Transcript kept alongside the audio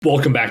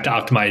Welcome back to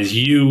Optimize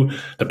You,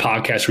 the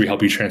podcast where we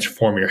help you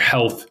transform your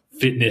health,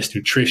 fitness,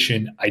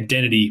 nutrition,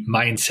 identity,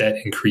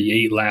 mindset, and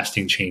create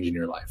lasting change in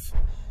your life.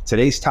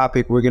 Today's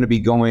topic, we're going to be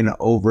going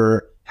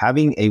over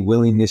having a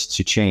willingness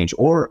to change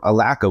or a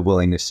lack of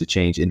willingness to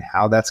change and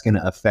how that's going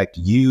to affect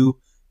you,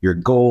 your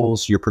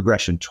goals, your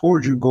progression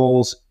towards your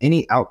goals,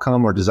 any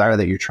outcome or desire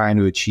that you're trying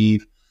to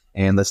achieve.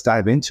 And let's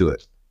dive into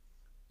it.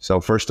 So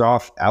first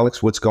off,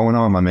 Alex, what's going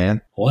on, my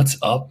man? What's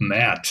up,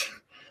 Matt?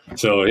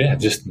 So yeah,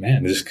 just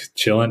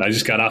chilling. I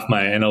just got off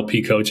my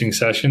NLP coaching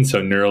session.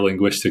 So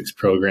neuro-linguistics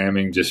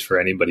programming, just for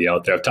anybody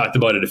out there. I've talked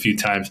about it a few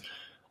times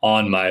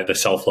on the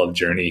Self-Love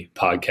Journey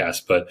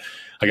podcast, but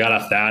I got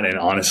off that and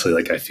honestly,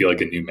 I feel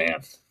like a new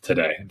man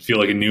today. I feel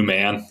like a new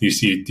man.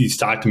 You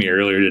talked to me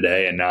earlier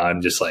today and now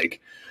I'm just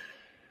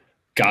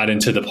got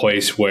into the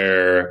place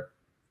where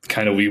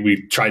kind of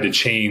we tried to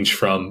change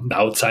from the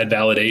outside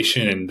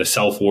validation and the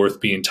self-worth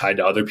being tied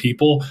to other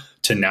people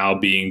to now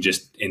being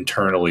just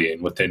internally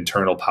and with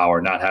internal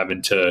power, not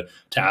having to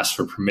ask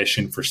for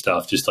permission for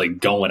stuff, just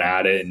going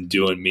at it and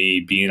doing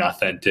me, being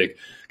authentic,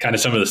 kind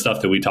of some of the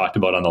stuff that we talked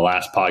about on the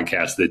last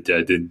podcast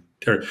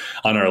or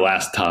on our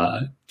last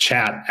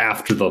chat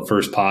after the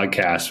first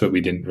podcast, but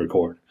we didn't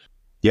record.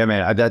 Yeah,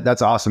 man,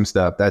 that's awesome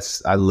stuff.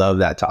 I love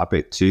that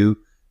topic too,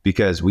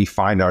 because we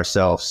find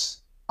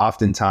ourselves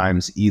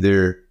oftentimes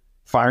either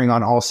firing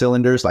on all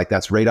cylinders,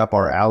 that's right up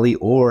our alley,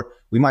 or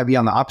we might be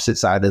on the opposite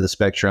side of the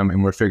spectrum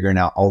and we're figuring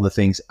out all the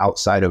things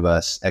outside of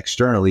us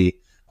externally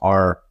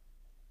are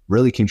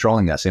really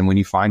controlling us. And when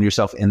you find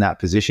yourself in that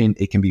position,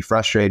 it can be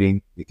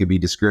frustrating. It can be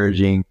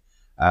discouraging.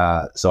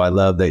 So I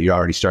love that you're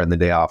already starting the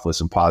day off with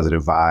some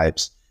positive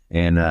vibes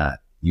and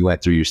you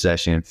went through your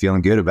session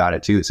feeling good about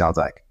it too, it sounds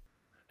like.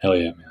 Hell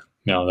yeah, man.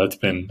 No, that's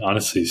been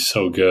honestly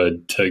so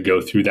good to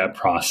go through that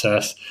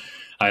process.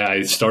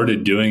 I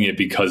started doing it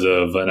because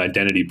of an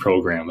identity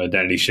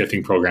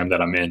shifting program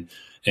that I'm in.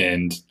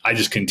 And I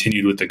just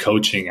continued with the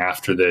coaching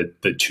after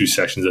the 2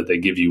 sessions that they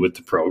give you with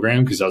the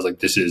program, because I was like,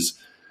 this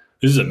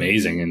is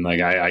amazing. And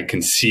I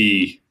can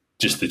see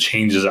just the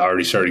changes I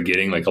already started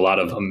getting, a lot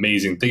of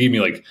amazing, they gave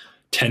me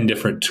 10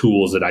 different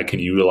tools that I can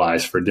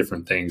utilize for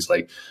different things,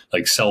 like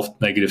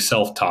negative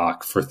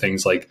self-talk for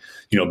things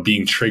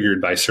being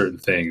triggered by certain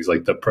things,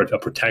 a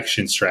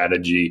protection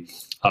strategy,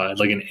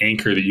 an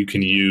anchor that you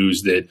can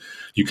use that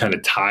you kind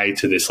of tie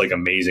to this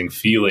amazing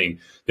feeling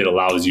that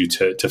allows you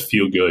to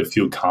feel good,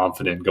 feel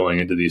confident going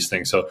into these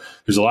things. So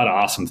there's a lot of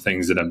awesome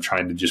things that I'm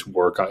trying to just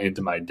work on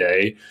into my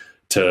day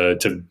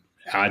to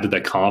add to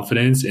that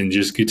confidence and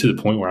just get to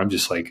the point where I'm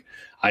just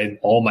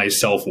all my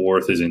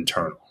self-worth is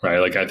internal,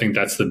 right? I think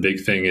that's the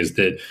big thing, is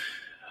that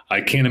I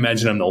can't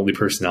imagine I'm the only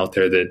person out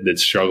there that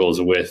struggles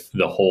with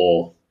the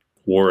whole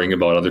worrying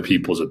about other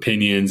people's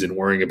opinions and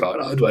worrying about,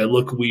 oh, do I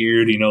look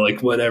weird?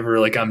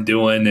 Whatever, I'm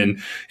doing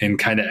and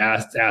kind of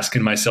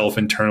asking myself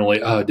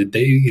internally, oh, did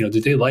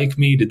they like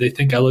me? Did they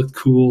think I looked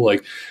cool?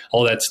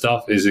 All that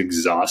stuff is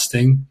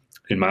exhausting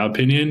in my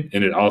opinion.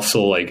 And it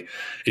also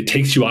it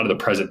takes you out of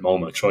the present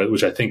moment, right?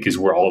 Which I think is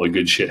where all the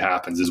good shit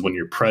happens, is when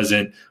you're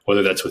present,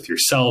 whether that's with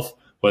yourself,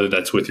 whether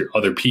that's with your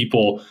other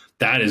people,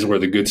 that is where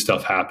the good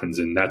stuff happens.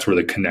 And that's where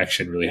the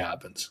connection really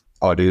happens.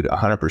 Oh, dude,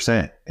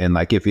 100%. And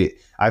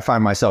I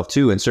find myself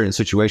too in certain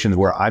situations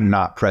where I'm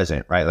not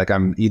present, right?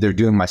 I'm either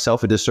doing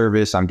myself a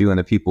disservice, I'm doing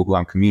the people who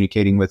I'm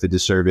communicating with a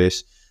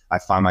disservice. I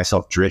find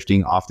myself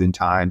drifting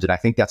oftentimes. And I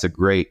think that's a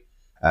great,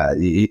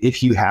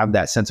 if you have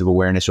that sense of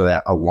awareness or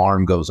that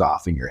alarm goes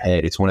off in your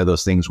head, it's one of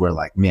those things where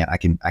man, I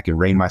can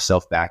rein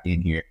myself back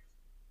in here.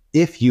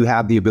 If you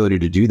have the ability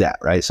to do that,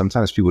 right?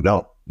 Sometimes people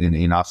don't.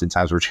 And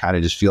oftentimes we're trying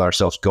to just feel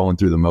ourselves going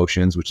through the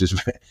motions, which is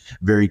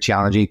very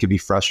challenging. It can be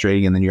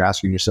frustrating. And then you're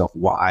asking yourself,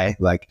 why?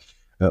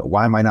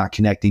 Why am I not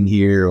connecting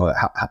here? Or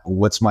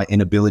what's my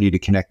inability to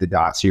connect the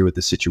dots here with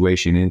the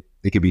situation? And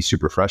it can be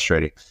super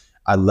frustrating.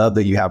 I love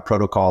that you have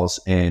protocols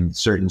and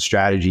certain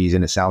strategies,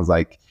 and it sounds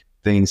like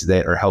things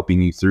that are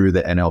helping you through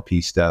the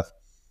NLP stuff.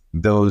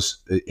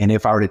 And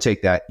if I were to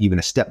take that even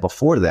a step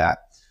before that,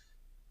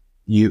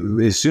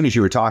 as soon as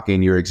you were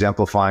talking, you're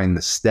exemplifying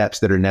the steps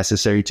that are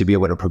necessary to be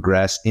able to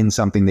progress in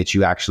something that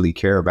you actually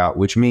care about,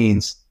 which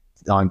means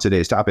on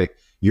today's topic,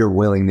 your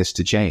willingness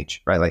to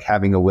change, right?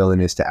 Having a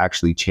willingness to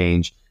actually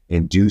change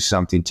and do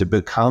something to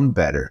become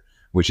better,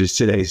 which is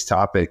today's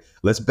topic.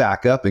 Let's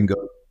back up and go.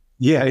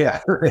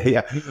 Yeah.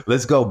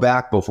 Let's go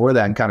back before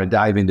that and kind of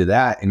dive into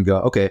that and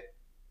go, okay,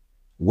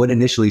 what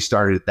initially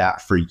started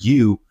that for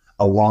you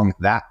along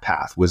that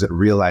path? Was it a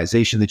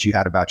realization that you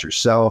had about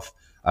yourself?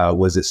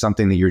 Was it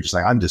something that you're just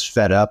I'm just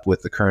fed up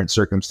with the current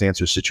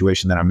circumstance or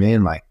situation that I'm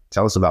in?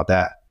 Tell us about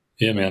that.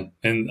 Yeah, man.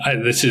 And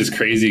this is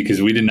crazy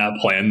because we did not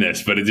plan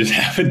this, but it just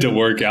happened to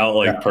work out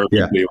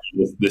perfectly.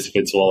 Yeah. This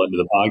fits well into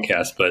the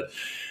podcast. But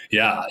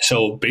yeah,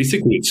 so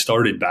basically it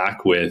started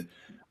back with,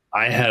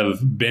 I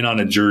have been on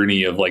a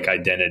journey of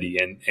identity,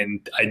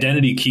 and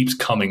identity keeps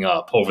coming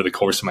up over the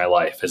course of my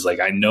life as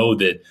I know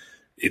that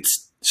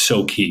it's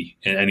so key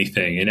in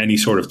anything, in any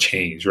sort of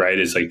change, right?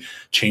 Is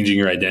changing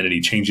your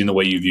identity, changing the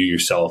way you view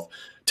yourself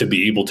to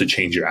be able to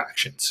change your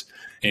actions.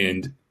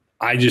 And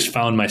I just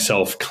found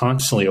myself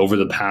constantly over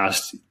the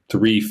past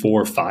 3,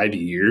 4, 5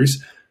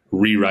 years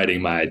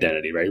rewriting my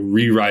identity, right?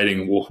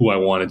 Rewriting who I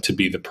wanted to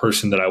be, the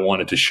person that I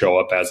wanted to show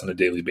up as on a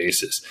daily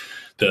basis,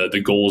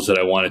 the goals that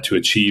I wanted to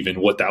achieve and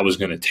what that was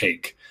going to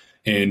take.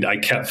 And I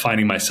kept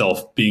finding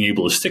myself being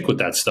able to stick with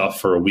that stuff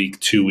for a week,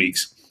 2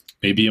 weeks,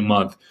 maybe a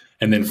month,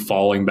 and then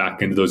falling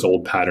back into those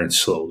old patterns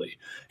slowly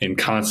and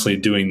constantly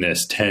doing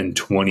this 10,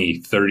 20,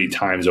 30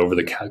 times over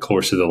the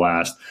course of the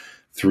last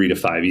 3 to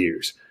 5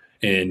 years.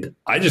 And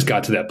I just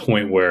got to that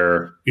point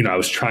where, I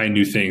was trying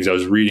new things. I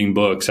was reading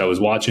books, I was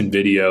watching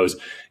videos,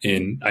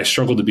 and I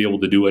struggled to be able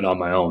to do it on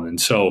my own.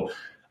 And so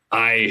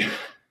I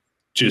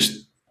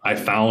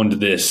found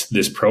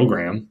this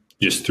program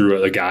just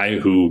through a guy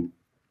who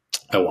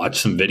I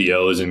watched some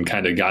videos and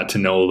kind of got to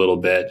know a little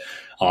bit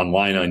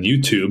online on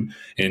YouTube,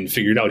 and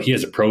figured out he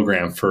has a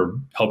program for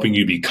helping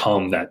you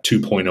become that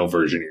 2.0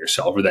 version of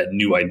yourself, or that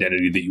new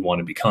identity that you want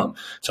to become.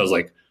 So I was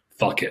like,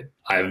 fuck it.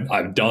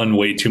 I've done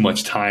way too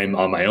much time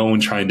on my own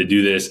trying to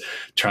do this,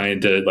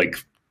 trying to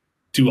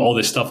do all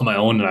this stuff on my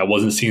own, and I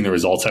wasn't seeing the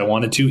results I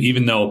wanted to,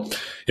 even though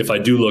if I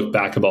do look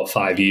back about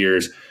 5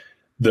 years,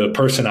 the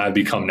person I've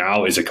become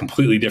now is a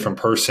completely different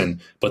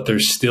person, but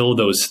there's still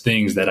those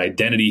things, that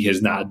identity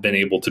has not been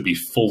able to be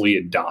fully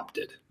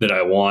adopted, that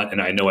I want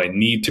and I know I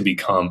need to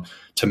become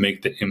to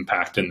make the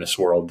impact in this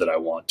world that I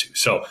want to.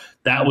 So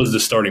that was the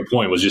starting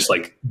point, was just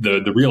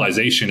the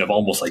realization of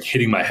almost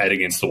hitting my head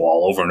against the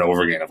wall over and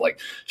over again of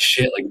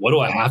shit, what do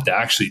I have to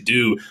actually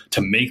do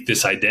to make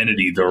this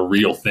identity the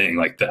real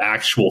thing, the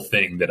actual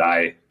thing that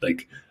I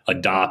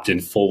adopt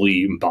and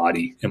fully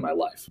embody in my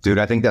life. Dude,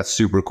 I think that's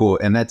super cool.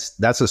 And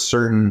that's a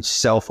certain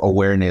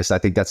self-awareness. I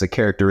think that's a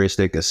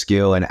characteristic, a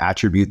skill, an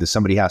attribute that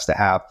somebody has to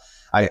have.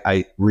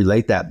 I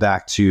relate that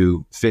back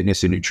to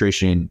fitness and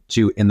nutrition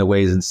too, in the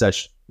ways and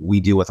such we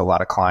deal with a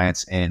lot of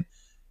clients, and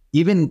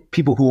even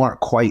people who aren't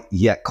quite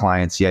yet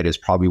clients yet is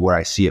probably where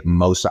I see it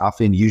most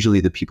often.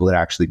 Usually the people that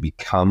actually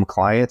become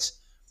clients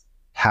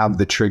have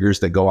the triggers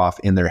that go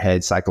off in their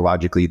head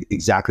psychologically,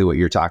 exactly what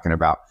you're talking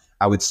about.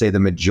 I would say the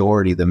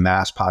majority, the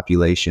mass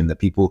population, the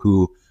people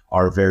who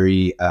are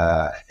very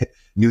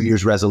New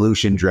Year's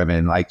resolution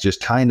driven,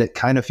 just kind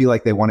of feel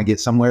like they want to get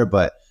somewhere,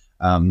 but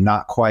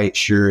not quite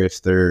sure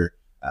if they're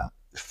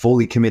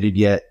fully committed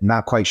yet,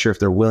 not quite sure if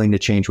they're willing to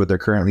change what they're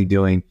currently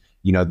doing,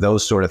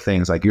 those sort of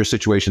things. Your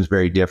situation is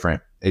very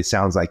different. It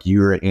sounds like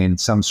you're in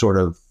some sort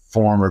of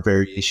form or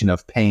variation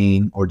of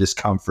pain or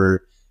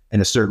discomfort,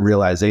 and a certain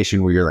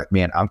realization where you're like,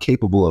 man, I'm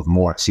capable of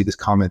more. I see this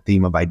common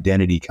theme of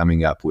identity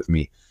coming up with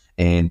me.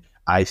 And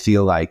I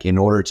feel like in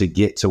order to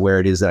get to where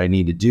it is that I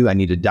need to do, I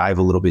need to dive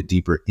a little bit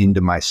deeper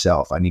into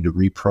myself. I need to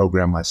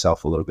reprogram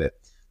myself a little bit.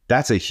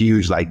 That's a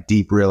huge,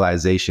 deep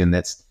realization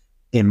that's,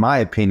 in my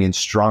opinion,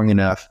 strong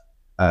enough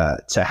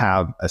to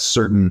have a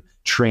certain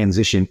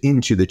transition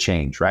into the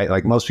change,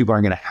 right? Most people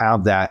aren't going to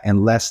have that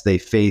unless they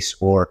face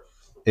or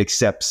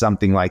accept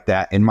something like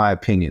that, in my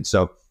opinion.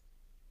 So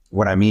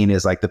what I mean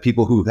is the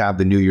people who have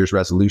the New Year's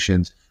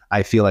resolutions,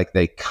 I feel like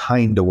they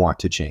kind of want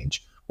to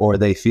change, or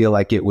they feel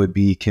like it would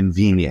be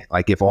convenient,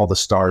 if all the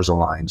stars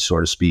aligned, so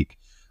to speak.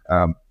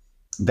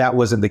 That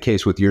wasn't the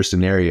case with your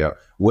scenario.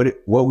 What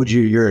would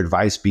your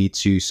advice be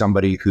to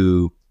somebody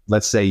who,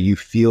 let's say you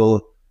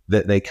feel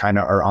that they kind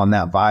of are on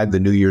that vibe, the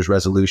New Year's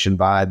resolution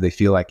vibe, they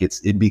feel like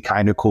it'd be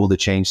kind of cool to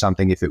change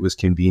something if it was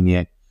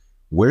convenient.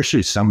 Where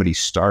should somebody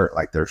start,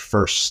 their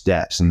first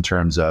steps in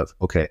terms of,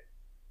 okay,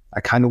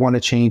 I kind of want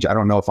to change. I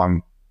don't know if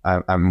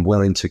I'm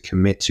willing to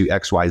commit to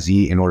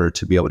XYZ in order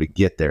to be able to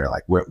get there.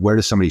 Where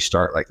does somebody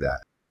start like that?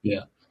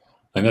 Yeah.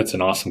 And that's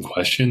an awesome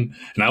question.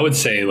 And I would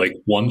say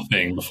one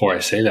thing before I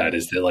say that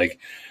is that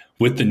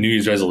with the New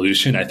Year's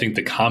resolution, I think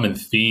the common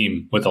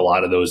theme with a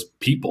lot of those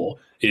people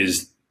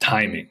is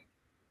timing,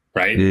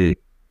 right?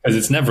 Because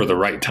it's never the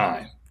right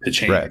time to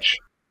change. Right.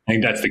 I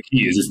think that's the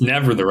key, is it's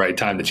never the right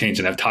time to change.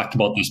 And I've talked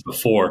about this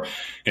before.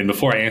 And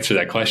before I answer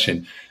that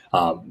question,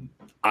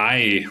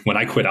 when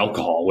I quit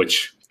alcohol,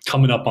 which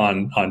coming up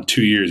on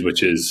 2 years,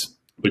 which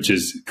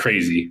is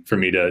crazy for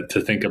me to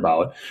think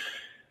about.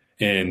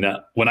 And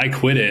when I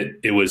quit it,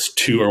 it was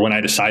when I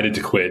decided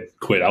to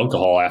quit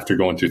alcohol after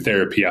going through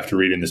therapy, after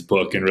reading this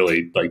book and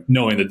really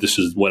knowing that this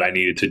is what I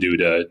needed to do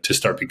to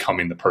start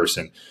becoming the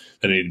person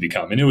that I needed to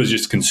become. And it was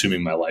just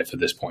consuming my life at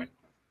this point.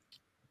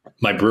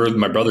 My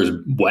brother's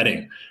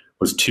wedding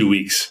was 2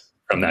 weeks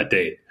from that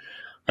date.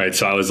 Right.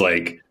 So I was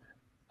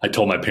I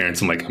told my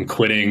parents, I'm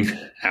quitting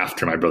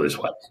after my brother's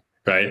wedding.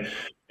 Right.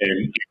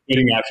 And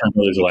quitting after my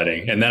brother's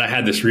wedding. And then I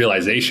had this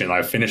realization.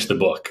 I finished the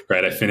book,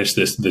 right? I finished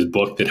this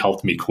book that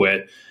helped me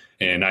quit.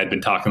 And I'd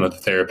been talking with the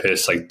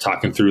therapist,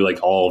 talking through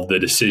all of the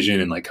decision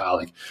and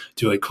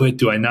do I quit?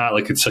 Do I not?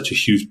 It's such a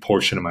huge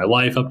portion of my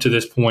life up to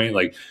this point.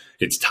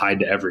 It's tied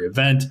to every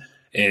event.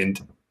 And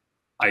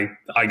I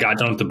got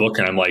done with the book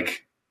and I'm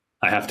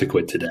I have to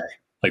quit today.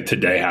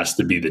 Today has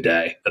to be the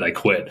day that I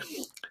quit.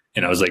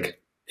 And I was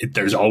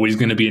there's always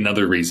going to be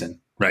another reason,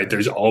 right?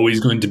 There's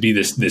always going to be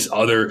this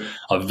other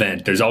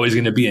event. There's always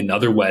going to be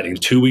another wedding.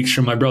 2 weeks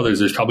from my brother's,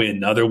 there's probably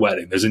another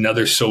wedding. There's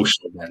another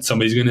social event.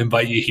 Somebody's going to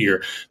invite you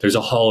here. There's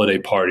a holiday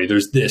party.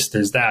 There's this,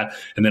 there's that.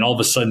 And then all of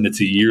a sudden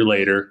it's a year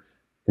later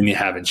and you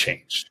haven't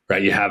changed,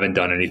 right? You haven't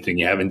done anything.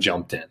 You haven't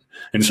jumped in.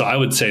 And so I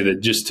would say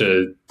that just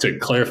to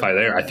clarify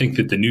there, I think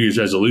that the New Year's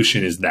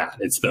resolution is that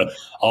it's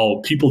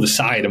people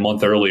decide a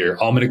month earlier,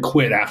 I'm going to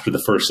quit after the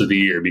first of the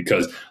year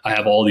because I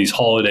have all these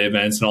holiday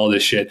events and all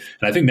this shit.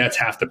 And I think that's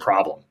half the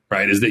problem,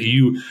 right? Is that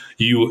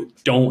you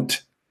don't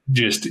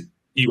just,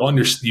 you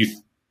understand,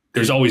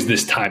 there's always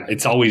this time.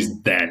 It's always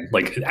then,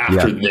 like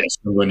after this,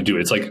 I'm going to do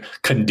it. It's like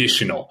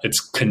conditional. It's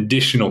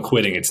conditional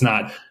quitting. It's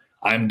not,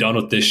 I'm done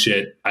with this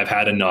shit. I've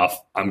had enough.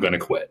 I'm going to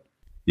quit.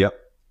 Yep.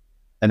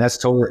 And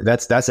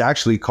that's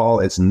actually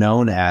called, it's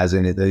known as,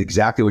 and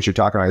exactly what you're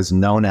talking about is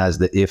known as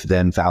the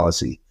if-then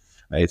fallacy.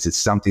 Right? It's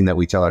something that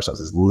we tell ourselves.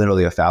 It's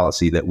literally a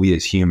fallacy that we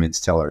as humans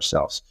tell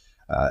ourselves.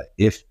 And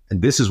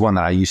this is one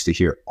that I used to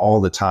hear all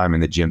the time in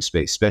the gym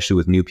space, especially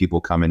with new people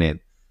coming in.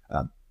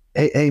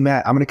 Hey,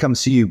 Matt, I'm going to come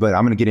see you, but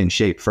I'm going to get in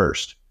shape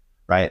first.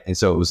 Right. And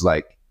so it was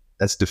like,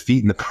 that's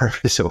defeating the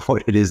purpose of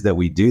what it is that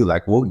we do.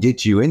 Like, we'll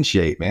get you in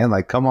shape, man.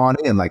 Like, come on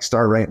in, like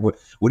start right. What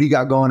do you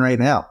got going right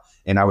now?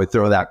 And I would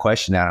throw that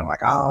question out. I'm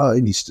like, oh,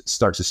 and you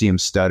start to see them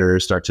stutter,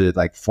 start to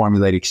like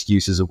formulate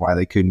excuses of why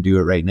they couldn't do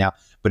it right now.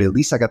 But at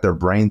least I got their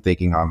brain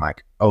thinking on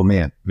like, oh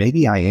man,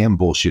 maybe I am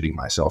bullshitting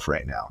myself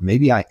right now.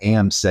 Maybe I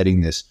am setting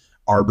this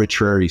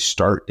arbitrary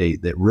start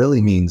date that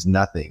really means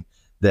nothing.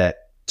 That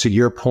to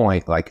your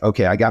point, like,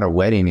 okay, I got a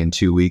wedding in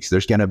 2 weeks.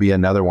 There's going to be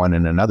another one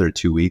in another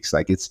 2 weeks.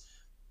 Like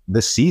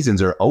the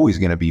seasons are always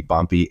going to be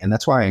bumpy. And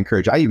that's why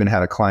I even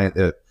had a client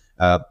that,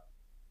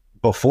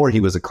 before he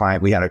was a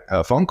client, we had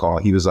a phone call.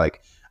 He was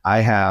like,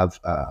 I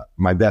have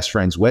my best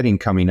friend's wedding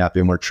coming up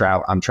and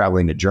I'm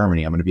traveling to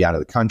Germany. I'm going to be out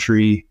of the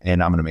country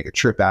and I'm going to make a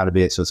trip out of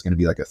it. So it's going to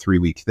be like a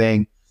 3-week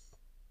thing.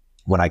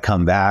 When I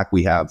come back,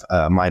 we have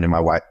mine and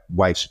my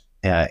wife's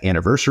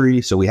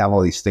anniversary. So we have all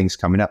these things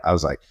coming up. I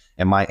was like,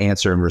 and my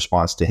answer in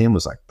response to him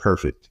was like,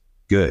 perfect,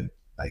 good.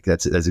 Like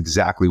that's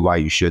exactly why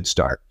you should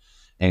start.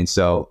 And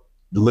so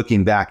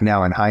looking back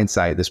now in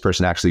hindsight, this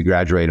person actually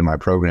graduated my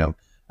program.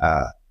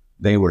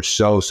 They were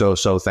so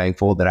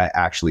thankful that I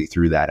actually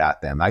threw that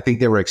at them. I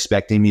think they were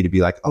expecting me to be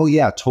like, oh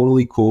yeah,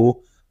 totally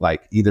cool.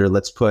 Like either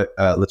let's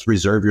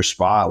reserve your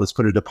spot. Let's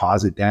put a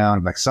deposit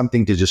down, like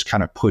something to just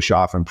kind of push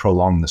off and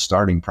prolong the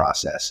starting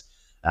process.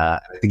 I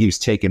think he was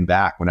taken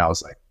back when I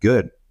was like,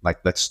 good, like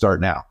let's start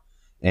now.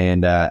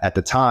 And at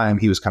the time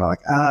he was kind of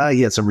like,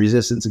 he had some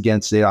resistance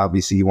against it.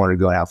 Obviously he wanted to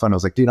go and have fun. I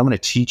was like, dude, I'm going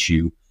to teach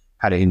you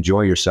how to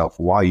enjoy yourself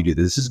while you do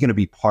this. This is going to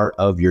be part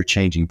of your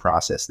changing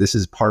process. This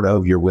is part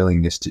of your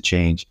willingness to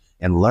change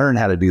and learn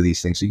how to do these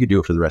things so you can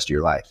do it for the rest of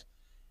your life.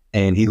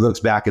 And he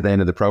looks back at the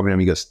end of the program.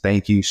 He goes,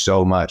 thank you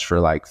so much for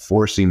like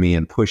forcing me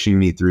and pushing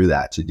me through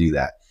that to do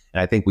that.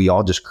 And I think we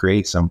all just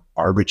create some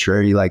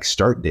arbitrary like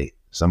start date,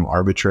 some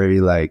arbitrary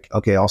like,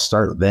 okay, I'll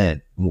start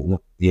then,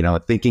 you know,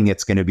 thinking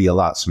it's going to be a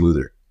lot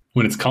smoother.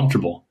 When it's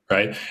comfortable,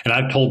 right? And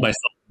I've told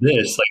myself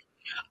this, like,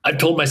 I've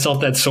told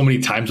myself that so many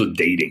times with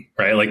dating,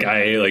 right? Like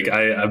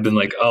I've been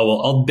like, oh,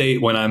 well, I'll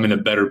date when I'm in a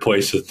better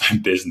place with my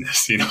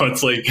business. You know,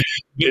 it's like,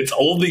 it's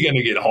only going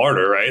to get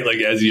harder, right? Like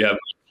as you have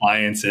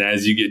clients and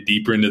as you get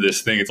deeper into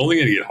this thing, it's only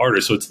going to get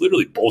harder. So it's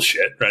literally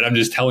bullshit, right? I'm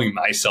just telling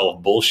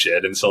myself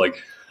bullshit. And so like,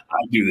 I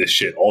do this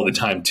shit all the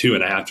time too.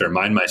 And I have to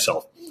remind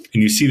myself.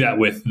 And you see that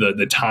with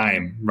the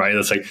time, right?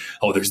 It's like,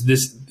 oh, there's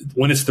this,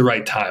 when it's the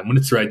right time.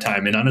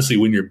 And honestly,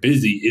 when you're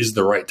busy is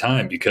the right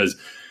time, because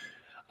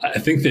I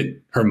think that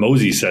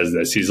Hormozi says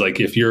this. He's like,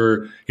 if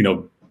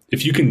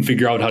you can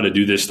figure out how to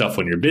do this stuff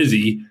when you're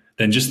busy,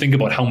 then just think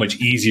about how much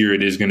easier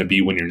it is going to be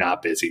when you're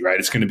not busy, right?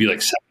 It's going to be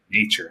like second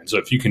nature. And so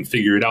if you can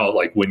figure it out,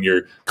 like when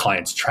your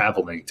client's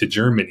traveling to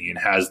Germany and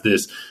has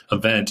this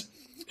event,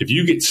 if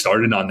you get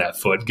started on that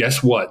foot,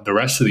 guess what? The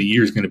rest of the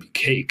year is going to be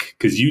cake,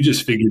 because you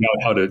just figured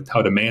out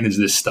how to manage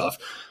this stuff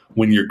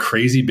when you're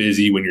crazy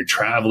busy, when you're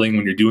traveling,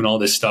 when you're doing all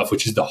this stuff,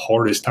 which is the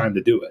hardest time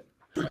to do it.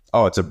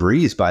 Oh, it's a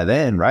breeze by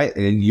then, right?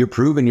 And you're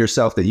proving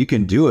yourself that you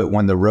can do it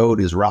when the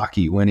road is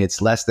rocky, when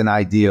it's less than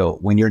ideal,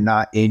 when you're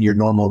not in your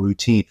normal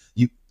routine.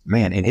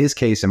 Man, in his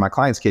case, in my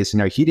client's case,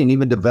 he didn't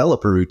even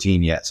develop a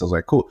routine yet. So I was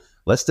like, cool,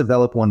 let's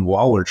develop one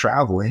while we're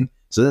traveling.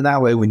 So then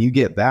that way, when you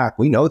get back,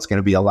 we know it's going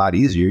to be a lot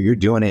easier. You're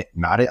doing it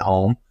not at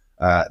home,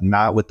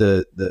 not with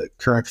the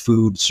current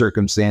food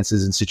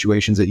circumstances and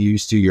situations that you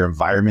used to. Your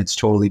environment's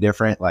totally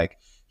different. Like,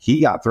 he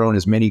got thrown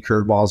as many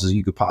curveballs as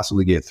you could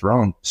possibly get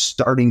thrown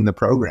starting the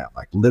program,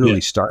 like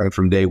literally starting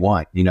from day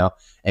one, you know?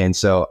 And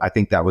so I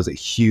think that was a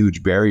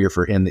huge barrier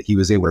for him, that he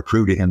was able to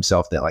prove to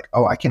himself that like,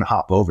 oh, I can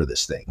hop over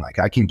this thing. Like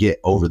I can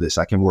get over this.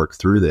 I can work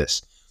through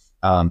this.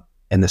 And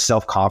the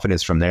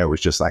self-confidence from there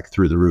was just like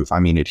through the roof. I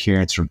mean,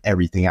 adherence from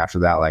everything after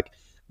that, like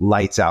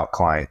lights out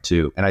client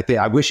too. And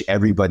I wish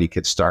everybody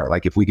could start,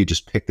 like if we could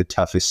just pick the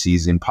toughest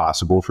season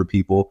possible for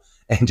people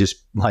and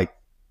just like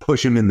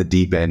push them in the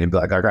deep end and be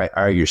like, all right,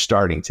 you're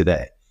starting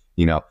today,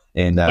 you know?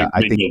 And like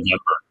I think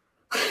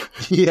November.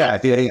 Yeah.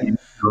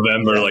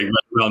 November, like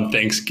right around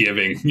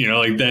Thanksgiving,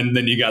 like then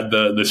you got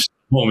the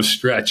home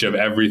stretch of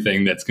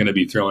everything that's going to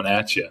be thrown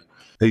at you.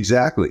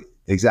 Exactly.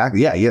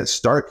 Yeah.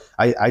 Start.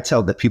 I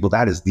tell that people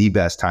that is the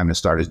best time to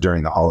start is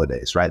during the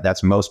holidays, right?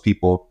 That's most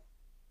people.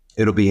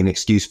 It'll be an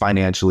excuse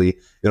financially.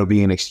 It'll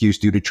be an excuse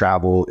due to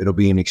travel. It'll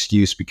be an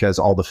excuse because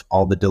all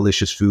the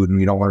delicious food and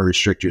you don't want to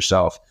restrict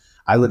yourself.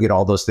 I look at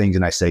all those things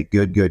and I say,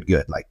 good.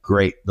 Like,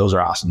 great. Those are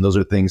awesome. Those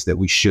are things that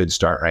we should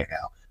start right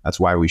now.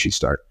 That's why we should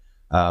start.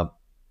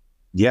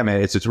 Yeah,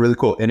 man, it's really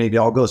cool. And it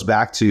all goes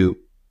back to,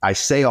 I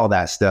say all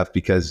that stuff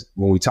because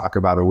when we talk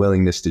about a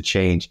willingness to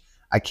change,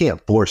 I can't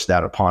force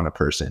that upon a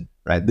person,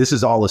 right? This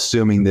is all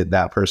assuming that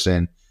that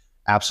person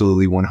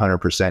absolutely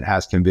 100%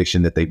 has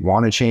conviction that they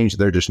want to change.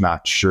 They're just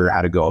not sure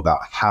how to go about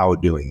how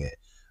doing it.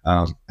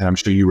 And I'm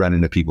sure you run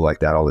into people like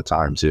that all the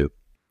time too.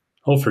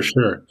 Oh, for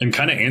sure. And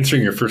kind of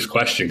answering your first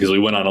question, because we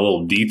went on a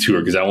little detour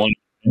because I wanted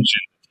to mention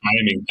the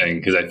timing thing,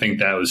 because I think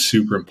that was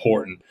super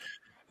important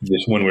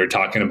just when we were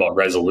talking about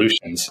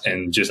resolutions.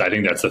 And just, I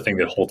think that's the thing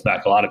that holds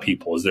back a lot of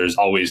people is there's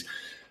always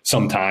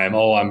some time,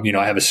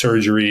 I have a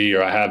surgery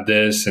or I have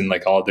this, and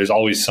there's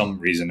always some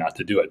reason not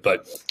to do it.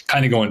 But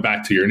kind of going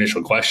back to your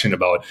initial question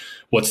about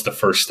what's the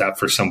first step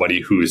for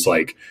somebody who's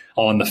like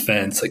on the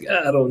fence, like,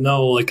 I don't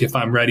know, like if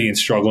I'm ready and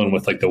struggling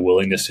with like the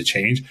willingness to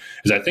change,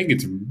 is I think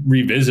it's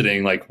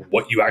revisiting like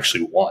what you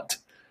actually want,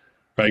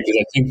 right?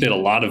 Because I think that a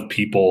lot of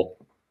people,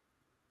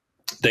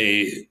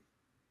 they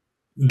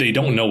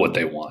don't know what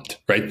they want,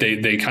 right?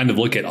 They kind of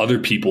look at other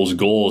people's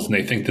goals and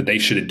they think that they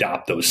should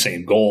adopt those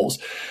same goals,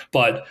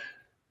 but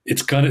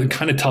it's kind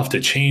of tough to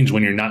change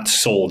when you're not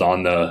sold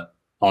on the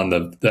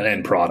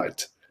end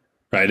product,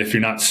 right? If you're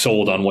not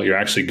sold on what you're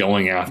actually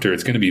going after,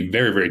 it's going to be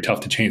very, very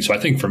tough to change. So I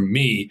think for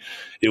me,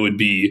 it would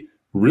be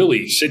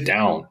really sit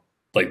down.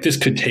 Like this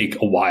could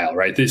take a while,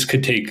 right? This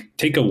could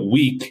take a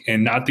week,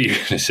 and not that you're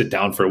going to sit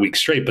down for a week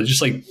straight, but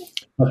just like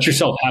let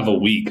yourself have a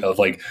week of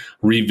like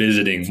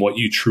revisiting what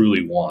you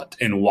truly want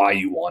and why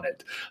you want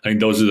it. I think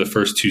those are the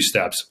first two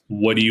steps.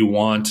 What do you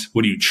want?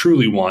 What do you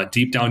truly want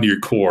deep down to your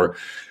core?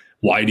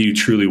 Why do you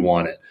truly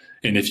want it?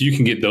 And if you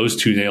can get those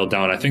two nailed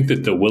down, I think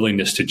that the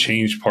willingness to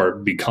change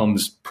part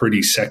becomes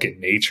pretty second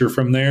nature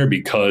from there,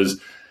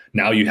 because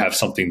now you have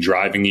something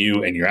driving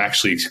you and you're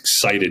actually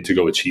excited to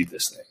go achieve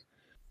this thing.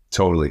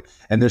 Totally.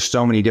 And there's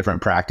so many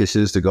different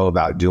practices to go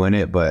about doing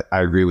it, but I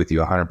agree with you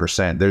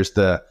 100%. There's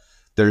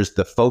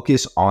the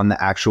focus on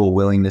the actual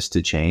willingness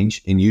to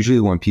change. And usually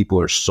when people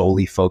are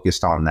solely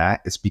focused on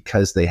that, it's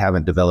because they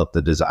haven't developed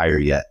the desire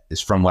yet, is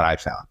from what I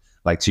found.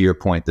 Like to your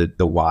point,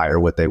 the why or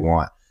what they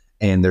want.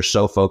 And they're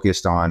so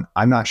focused on,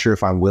 I'm not sure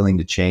if I'm willing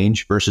to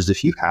change, versus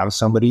if you have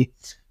somebody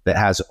that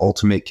has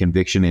ultimate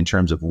conviction in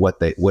terms of what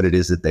it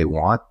is that they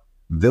want,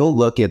 they'll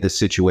look at the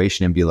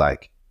situation and be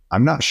like,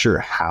 I'm not sure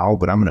how,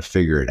 but I'm going to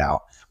figure it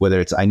out.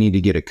 Whether it's I need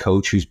to get a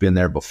coach who's been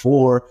there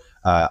before,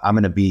 I'm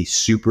going to be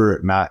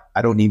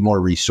I don't need more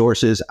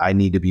resources. I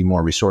need to be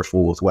more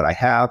resourceful with what I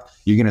have.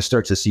 You're going to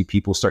start to see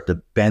people start to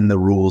bend the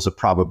rules of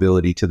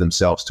probability to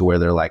themselves to where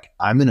they're like,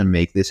 I'm going to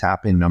make this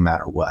happen no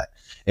matter what.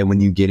 And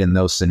when you get in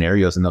those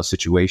scenarios and those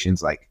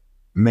situations, like,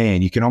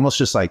 man, you can almost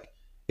just like,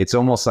 it's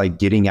almost like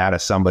getting out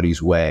of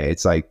somebody's way.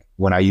 It's like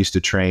when I used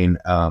to train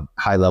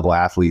high level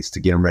athletes to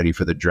get them ready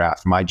for the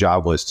draft, my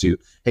job was to,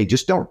 hey,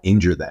 just don't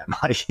injure them.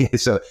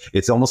 So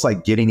it's almost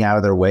like getting out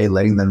of their way,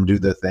 letting them do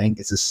their thing.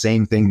 It's the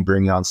same thing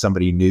bringing on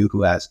somebody new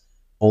who has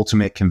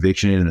ultimate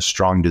conviction and a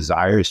strong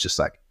desire. It's just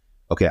like,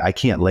 okay, I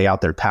can't lay out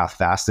their path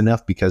fast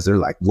enough because they're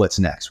like, what's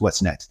next?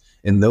 What's next?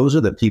 And those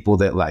are the people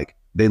that like,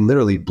 they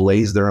literally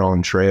blaze their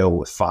own trail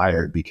with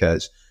fire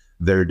because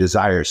their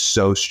desire is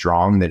so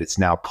strong that it's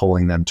now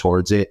pulling them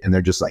towards it. And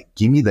they're just like,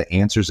 give me the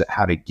answers at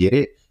how to get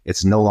it.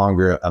 It's no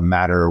longer a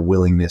matter of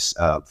willingness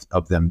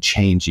of them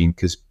changing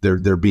because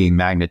they're being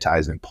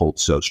magnetized and pulled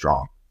so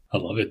strong. I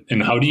love it.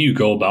 And how do you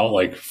go about,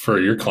 like for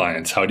your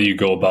clients, how do you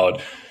go about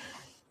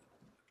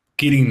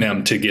getting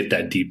them to get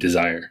that deep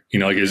desire?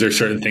 Like, is there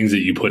certain things that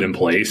you put in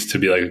place to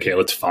be like, okay,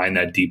 let's find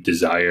that deep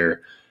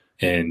desire?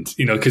 And,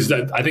 because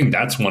I think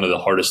that's one of the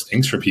hardest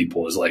things for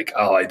people is like,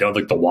 oh, I don't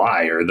like the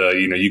why, or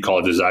you call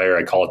it desire,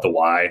 I call it the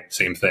why,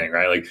 same thing,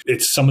 right? Like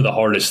it's some of the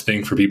hardest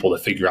thing for people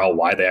to figure out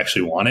why they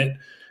actually want it.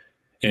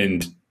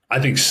 And I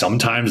think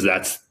sometimes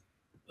that's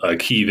a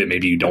key that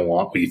maybe you don't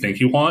want what you think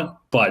you want.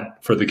 But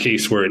for the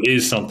case where it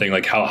is something,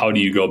 like how do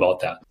you go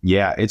about that?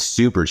 Yeah, it's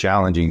super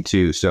challenging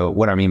too. So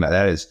what I mean by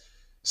that is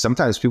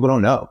sometimes people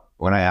don't know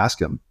when I ask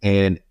them,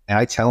 and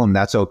I tell them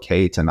that's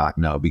okay to not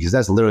know, because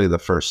that's literally the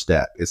first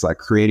step. It's like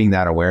creating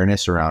that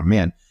awareness around,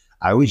 man,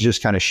 I was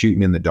just kind of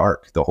shooting in the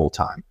dark the whole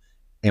time.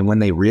 And when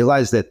they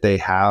realize that they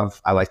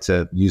have, I like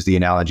to use the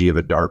analogy of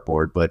a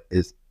dartboard, but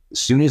as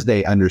soon as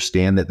they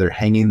understand that they're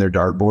hanging their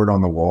dartboard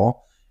on the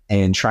wall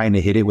and trying to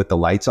hit it with the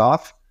lights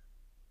off,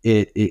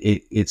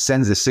 it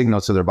sends a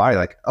signal to their body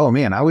like, oh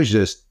man, I was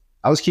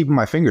keeping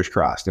my fingers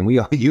crossed. And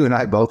you and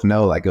I both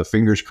know like a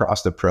fingers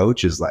crossed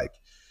approach is like,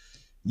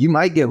 you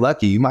might get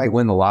lucky, you might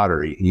win the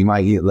lottery, you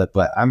might get lit,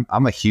 but I'm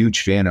a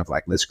huge fan of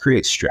like, let's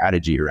create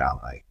strategy around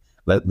like,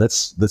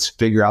 Let's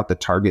figure out the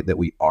target that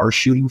we are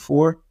shooting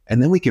for.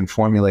 And then we can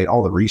formulate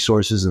all the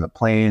resources and the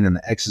plan and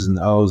the X's and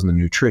the O's and the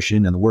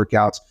nutrition and the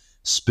workouts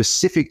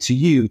specific to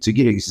you to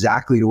get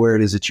exactly to where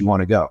it is that you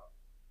want to go.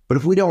 But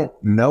if we don't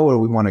know where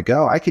we want to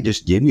go, I could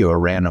just give you a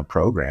random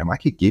program. I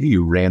could give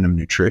you random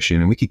nutrition,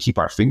 and we could keep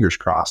our fingers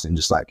crossed and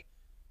just like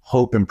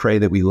hope and pray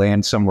that we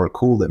land somewhere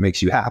cool that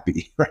makes you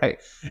happy, right?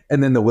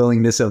 And then the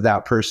willingness of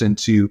that person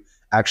to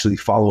actually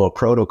follow a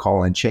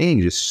protocol and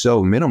change is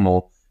so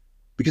minimal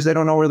because they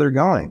don't know where they're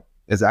going.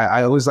 As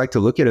I always like to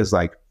look at it as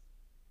like,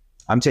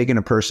 I'm taking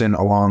a person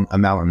along a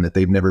mountain that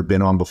they've never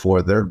been on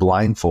before. They're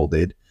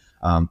blindfolded.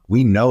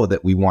 We know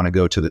that we want to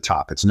go to the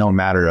top. It's no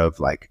matter of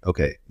like,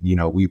 okay,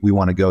 we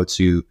want to go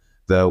to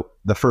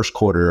the first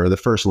quarter or the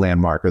first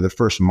landmark or the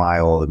first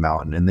mile of the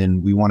mountain. And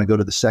then we want to go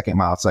to the second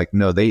mile. It's like,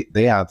 no, they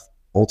have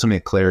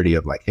ultimate clarity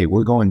of like, hey,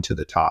 we're going to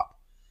the top.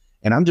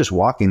 And I'm just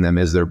walking them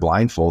as they're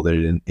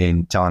blindfolded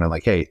and telling them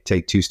like, hey,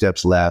 take 2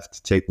 steps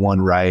left, take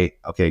 1 right.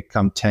 Okay,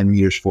 come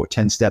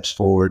 10 steps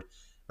forward.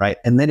 Right.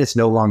 And then it's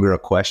no longer a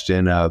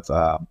question of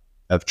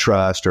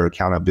trust or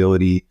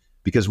accountability,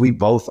 because we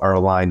both are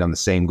aligned on the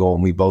same goal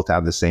and we both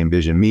have the same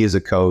vision, me as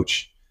a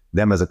coach,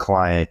 them as a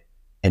client,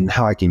 and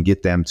how I can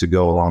get them to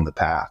go along the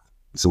path.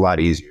 It's a lot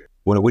easier.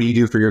 What do you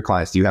do for your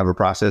clients? Do you have a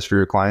process for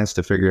your clients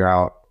to figure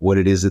out what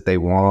it is that they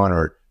want,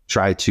 or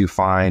try to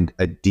find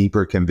a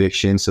deeper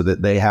conviction so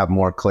that they have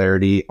more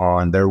clarity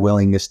on their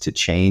willingness to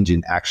change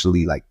and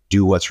actually like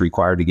do what's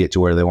required to get to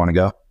where they want to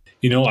go?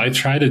 I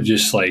try to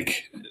just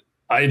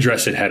I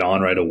address it head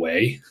on right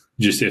away.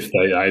 Just if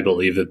I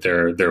believe that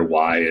their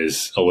why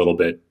is a little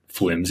bit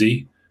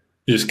flimsy,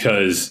 just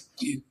because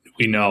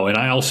we know. And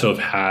I also have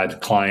had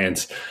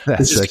clients.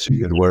 That's such a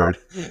good word.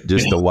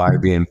 Just the why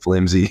being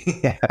flimsy.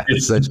 Yeah,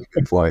 it's such a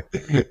good point.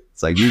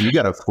 It's like you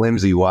got a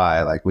flimsy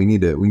why. Like we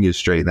need to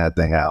straighten that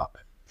thing out.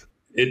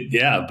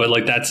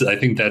 But I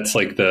think that's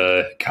like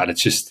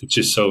it's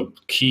just so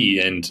key.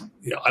 And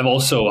I've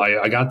also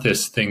I got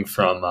this thing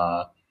from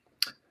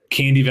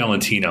Candy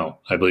Valentino,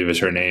 I believe is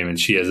her name. And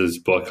she has this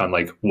book on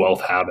like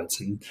wealth habits.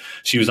 And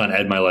she was on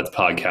Ed Milet's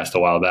podcast a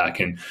while back.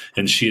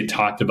 And she had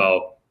talked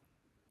about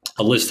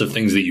a list of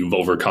things that you've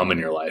overcome in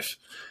your life.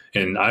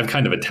 And I've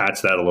kind of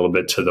attached that a little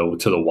bit to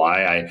the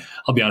why.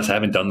 I'll be honest, I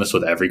haven't done this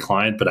with every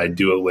client, but I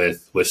do it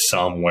with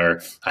some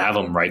where I have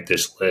them write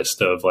this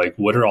list of like,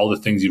 what are all the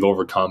things you've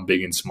overcome,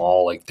 big and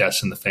small, like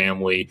deaths in the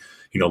family,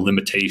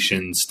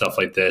 limitations, stuff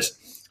like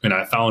this. And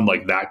I found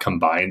like that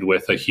combined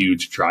with a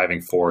huge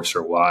driving force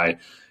or why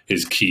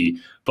is key.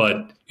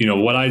 But,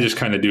 what I just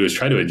kind of do is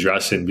try to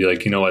address it and be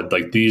like, what,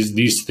 like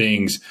these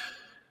things,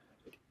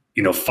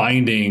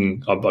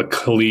 finding a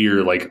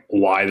clear like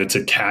why that's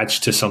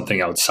attached to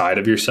something outside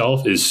of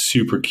yourself is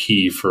super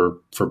key for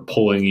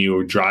pulling you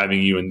or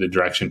driving you in the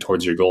direction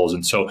towards your goals.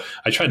 And so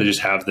I try to just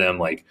have them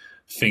like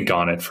think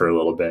on it for a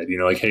little bit,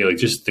 like, hey, like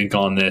just think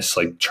on this,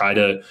 like try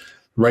to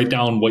write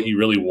down what you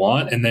really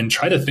want, and then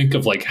try to think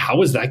of like,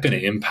 how is that going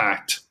to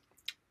impact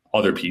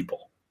other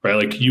people? Right?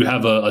 Like you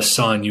have a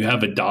son, you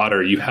have a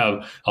daughter, you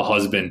have a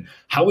husband.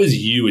 How is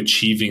you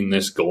achieving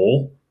this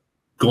goal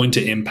going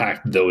to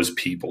impact those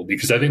people?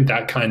 Because I think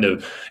that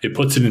it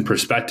puts it in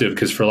perspective,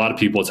 because for a lot of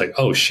people, it's like,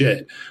 oh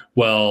shit,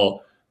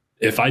 well,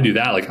 if I do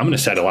that, like I'm going to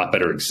set a lot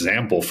better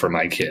example for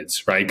my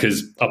kids, right?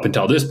 Because up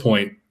until this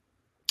point,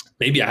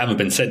 maybe I haven't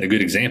been setting a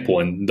good example,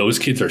 and those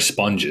kids are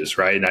sponges,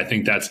 right? And I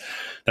think that's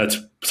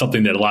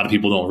something that a lot of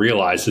people don't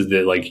realize, is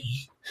that like,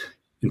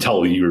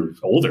 until you're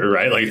older,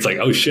 right? Like, it's like,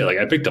 oh shit, like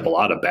I picked up a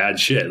lot of bad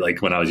shit,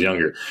 like when I was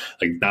younger.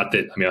 Like, not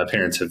that, my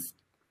parents have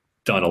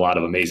done a lot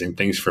of amazing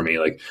things for me.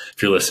 Like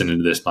if you're listening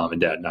to this, mom and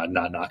dad, not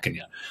knocking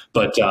you,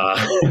 but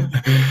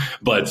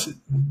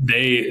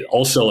they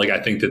also, like, I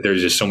think that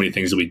there's just so many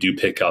things that we do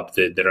pick up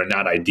that are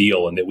not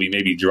ideal, and that we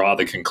maybe draw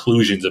the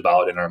conclusions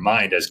about in our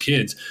mind as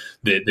kids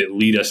that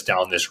lead us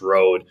down this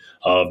road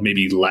of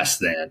maybe less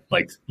than,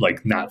 like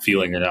not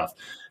feeling enough.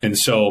 And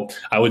so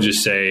I would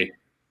just say,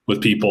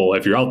 with people,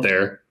 if you're out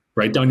there,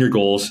 write down your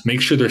goals,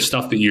 make sure there's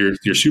stuff that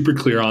you're super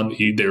clear on,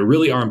 that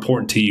really are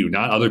important to you,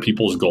 not other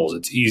people's goals.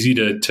 It's easy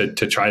to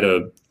try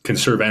to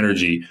conserve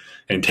energy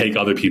and take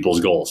other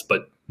people's goals,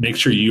 but make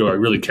sure you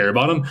really care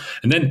about them.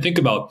 And then think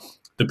about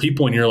the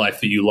people in your life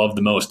that you love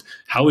the most.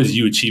 How is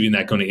you achieving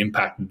that going to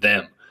impact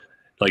them?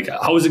 Like,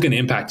 how is it going to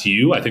impact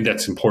you? I think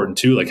that's important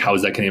too. Like, how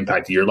is that going to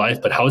impact your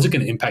life? But how is it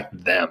going to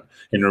impact them?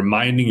 And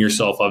reminding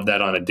yourself of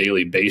that on a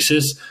daily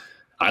basis.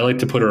 I like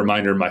to put a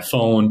reminder in my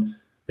phone.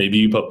 Maybe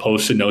you put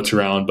Post-it notes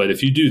around, but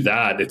if you do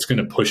that, it's going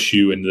to push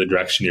you into the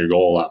direction of your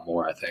goal a lot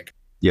more, I think.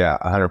 Yeah,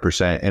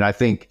 100%. And I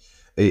think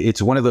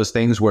it's one of those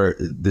things where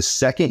the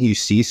second you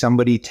see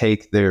somebody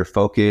take their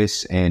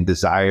focus and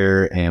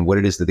desire and what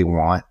it is that they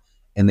want,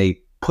 and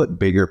they put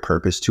bigger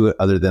purpose to it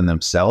other than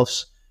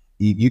themselves,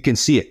 you can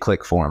see it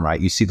click for them,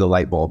 right? You see the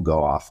light bulb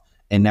go off.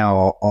 And now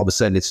all of a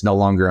sudden, it's no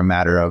longer a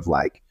matter of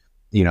like,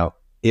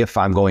 if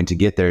I'm going to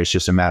get there, it's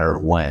just a matter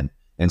of when.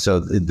 And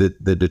so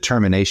the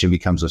determination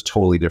becomes a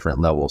totally different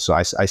level. So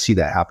I see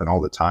that happen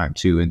all the time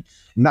too. And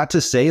not to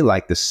say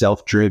like the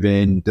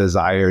self-driven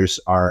desires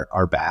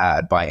are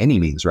bad by any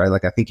means, right?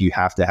 Like I think you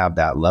have to have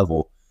that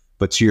level.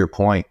 But to your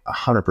point,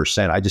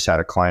 100%. I just had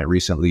a client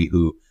recently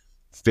who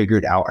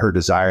figured out her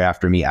desire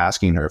after me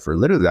asking her for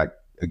literally like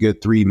a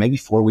good 3, maybe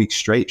 4 weeks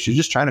straight. She's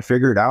just trying to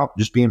figure it out,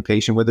 just being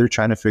patient with her,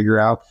 trying to figure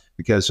out,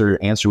 because her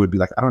answer would be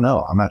like, I don't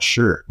know, I'm not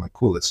sure. I'm like,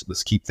 cool,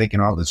 let's keep thinking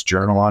on it, let's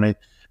journal on it.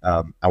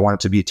 I want it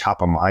to be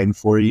top of mind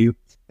for you.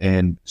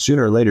 And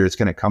sooner or later, it's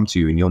going to come to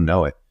you and you'll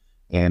know it.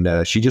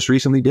 And she just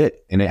recently did.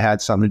 And it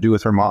had something to do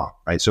with her mom,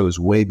 right? So it was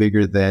way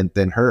bigger than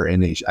her.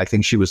 And I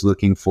think she was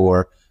looking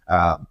for,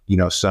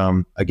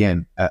 some,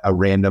 again, a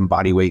random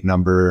body weight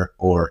number,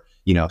 or,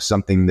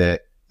 something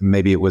that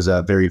maybe it was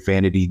a very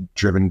vanity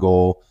driven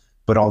goal.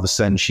 But all of a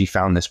sudden she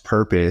found this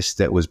purpose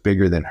that was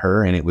bigger than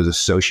her. And it was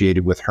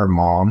associated with her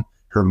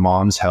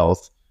mom's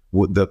health,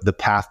 the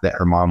path that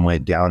her mom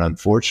went down,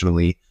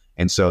 unfortunately.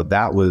 And so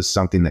that was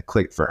something that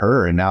clicked for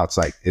her. And now it's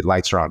like, it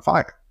lights her on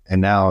fire.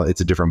 And now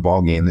it's a different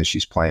ball game that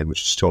she's playing,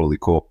 which is totally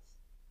cool.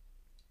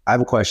 I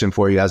have a question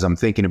for you as I'm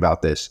thinking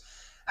about this.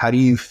 How do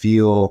you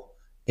feel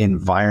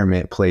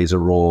environment plays a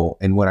role?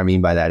 And what I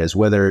mean by that is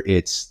whether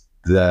it's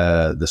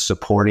the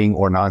supporting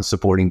or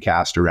non-supporting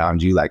cast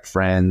around you, like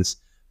friends,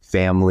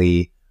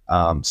 family,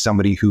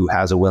 somebody who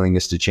has a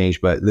willingness to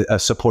change, but a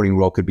supporting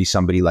role could be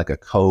somebody like a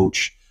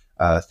coach,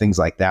 things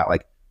like that.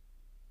 Like,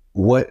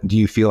 what do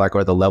you feel like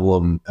are the level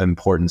of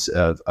importance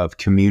of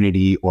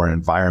community or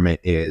environment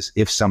is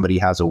if somebody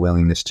has a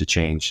willingness to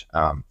change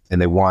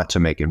and they want to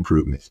make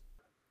improvement?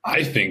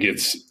 I think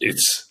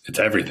it's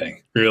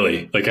everything,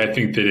 really. Like, I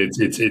think that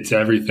it's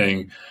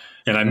everything.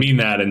 And I mean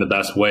that in the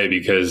best way,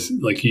 because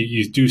like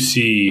you do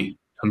see,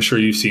 I'm sure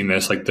you've seen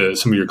this, like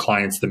some of your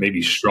clients that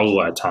maybe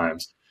struggle at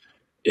times.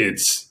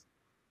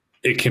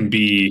 It can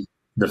be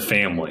the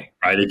family,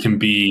 right? It can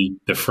be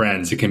the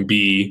friends. It can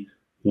be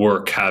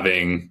work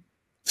having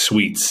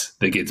sweets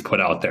that gets put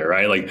out there,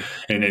 right? Like,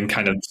 and then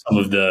kind of some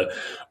of the,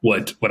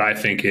 what I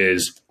think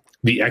is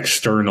the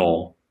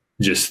external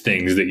just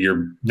things that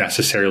you're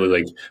necessarily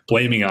like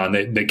blaming on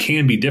that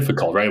can be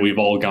difficult, right? We've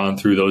all gone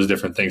through those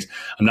different things.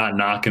 I'm not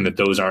knocking that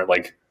those aren't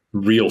like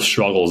real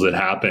struggles that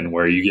happen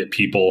where you get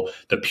people,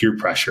 the peer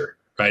pressure,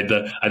 right?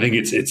 I think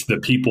it's the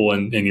people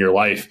in your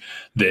life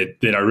that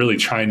are really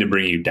trying to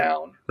bring you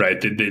down, right?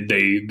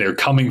 They're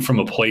coming from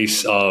a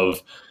place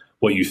of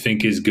what you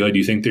think is good.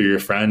 You think they're your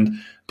friend,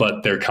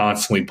 but they're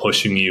constantly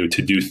pushing you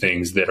to do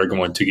things that are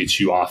going to get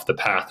you off the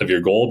path of your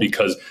goal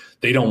because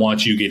they don't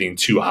want you getting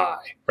too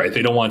high, right?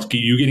 They don't want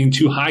you getting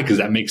too high because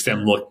that makes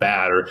them look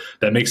bad, or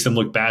that makes them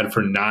look bad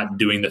for not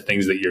doing the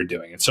things that you're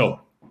doing. And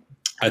so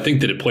I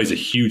think that it plays a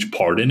huge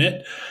part in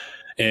it,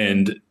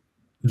 and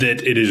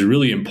that it is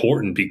really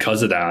important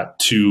because of that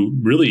to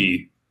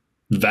really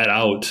vet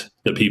out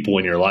the people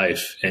in your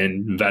life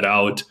and vet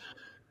out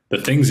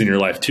the things in your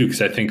life too.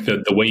 Because I think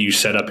that the way you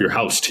set up your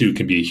house too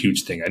can be a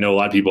huge thing. I know a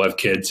lot of people have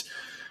kids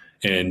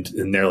and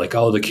they're like,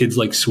 oh, the kids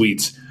like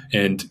sweets.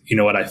 And you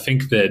know what? I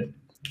think that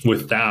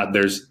with that,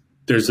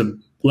 there's a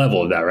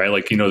level of that, right?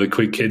 Like, the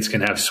quick kids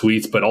can have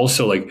sweets, but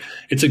also like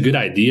it's a good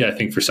idea, I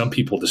think, for some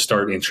people to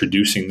start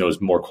introducing those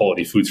more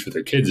quality foods for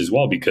their kids as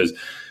well, because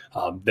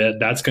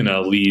that's going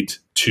to lead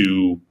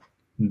to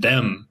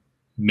them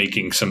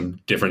making some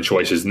different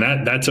choices.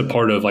 And that's a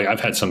part of, like, I've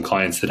had some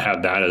clients that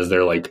have that as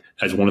their, like,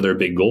 as one of their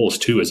big goals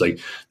too, is like,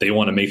 they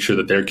want to make sure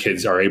that their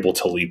kids are able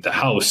to leave the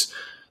house,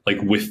 like,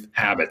 with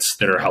habits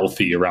that are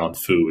healthy around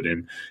food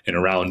and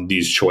around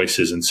these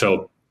choices. And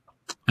so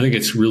I think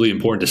it's really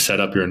important to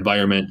set up your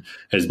environment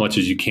as much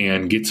as you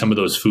can, get some of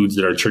those foods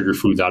that are trigger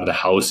foods out of the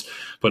house,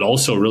 but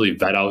also really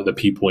vet out the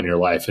people in your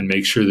life and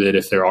make sure that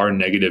if there are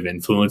negative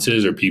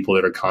influences or people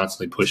that are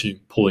constantly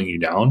pulling you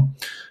down,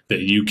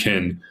 that you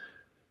can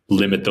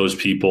limit those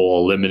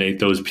people, eliminate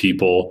those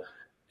people,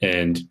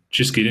 and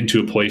just get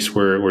into a place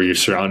where you're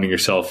surrounding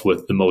yourself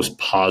with the most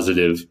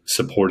positive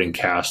supporting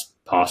cast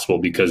possible,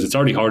 because it's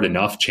already hard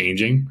enough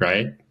changing,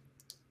 right?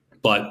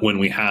 But when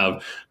we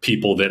have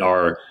people that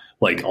are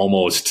like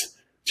almost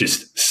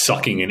just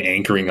sucking and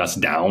anchoring us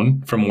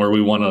down from where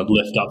we want to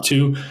lift up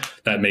to,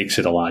 that makes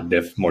it a lot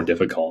more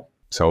difficult.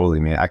 Totally,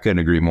 man. I couldn't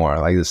agree more.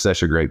 Like, it's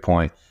such a great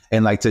point.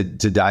 And like to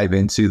dive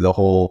into the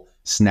whole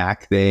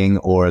snack thing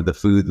or the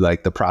food,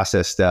 like the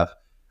processed stuff.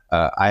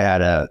 I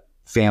had a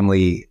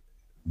family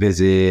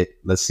visit.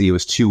 Let's see, it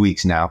was 2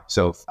 weeks now.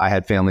 So I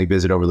had family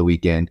visit over the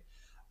weekend.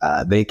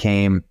 They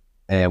came,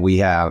 and we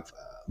have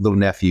a little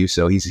nephew.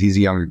 So he's a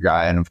younger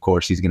guy. And of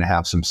course, he's going to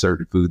have some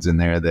certain foods in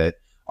there that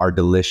are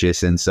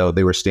delicious. And so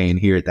they were staying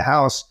here at the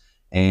house,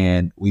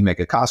 and we make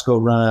a Costco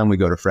run. We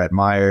go to Fred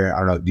Meyer. I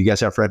don't know. Do you guys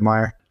have Fred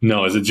Meyer?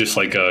 No. Is it just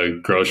like a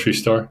grocery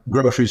store?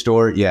 Grocery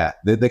store. Yeah.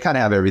 They kind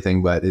of have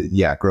everything, but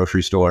yeah,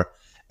 grocery store.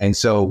 And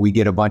so we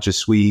get a bunch of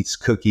sweets,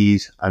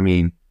 cookies. I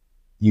mean,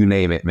 you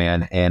name it,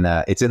 man. And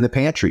it's in the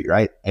pantry,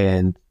 right?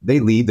 And they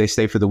leave, they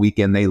stay for the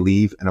weekend, they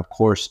leave. And of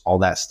course, all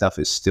that stuff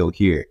is still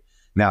here.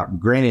 Now,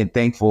 granted,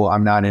 thankful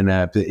I'm not in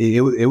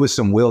it was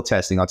some will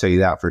testing, I'll tell you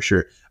that for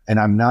sure. And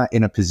I'm not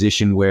in a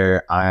position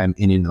where I'm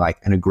in like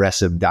an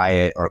aggressive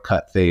diet or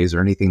cut phase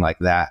or anything like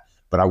that.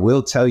 But I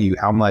will tell you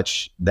how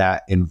much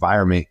that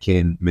environment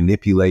can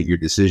manipulate your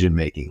decision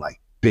making, like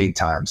big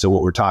time. So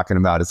what we're talking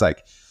about is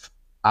like,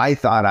 I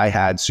thought I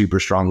had super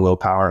strong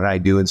willpower, and I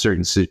do in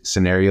certain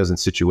scenarios and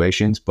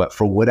situations. But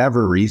for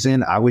whatever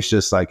reason, I was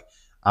just like,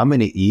 I'm going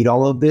to eat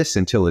all of this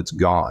until it's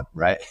gone,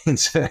 right? And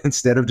so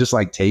instead of just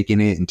like taking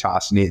it and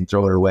tossing it and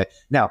throwing it away.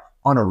 Now,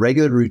 on a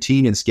regular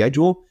routine and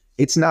schedule,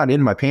 it's not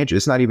in my pantry.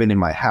 It's not even in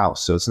my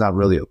house. So it's not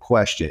really a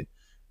question.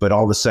 But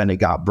all of a sudden it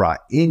got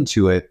brought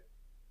into it.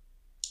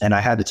 And I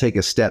had to take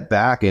a step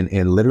back and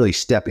literally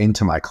step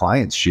into my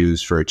client's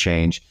shoes for a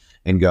change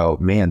and go,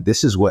 man,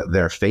 this is what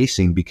they're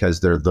facing because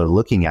they're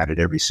looking at it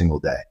every single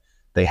day.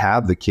 They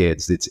have the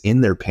kids, it's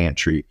in their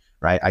pantry,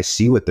 right? I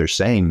see what they're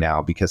saying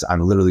now because I'm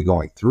literally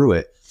going through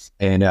it.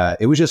 And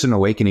it was just an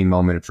awakening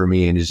moment for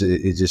me. And it's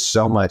just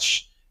so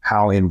much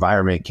how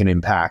environment can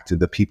impact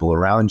the people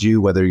around you,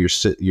 whether your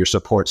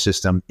support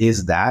system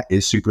is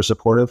super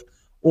supportive,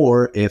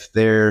 or if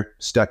they're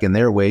stuck in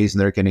their ways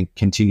and they're going to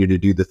continue to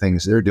do the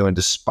things they're doing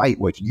despite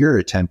what you're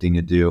attempting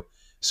to do.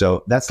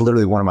 So that's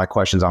literally one of my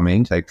questions on my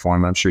intake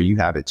form. I'm sure you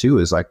have it too,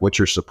 is like, what's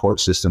your support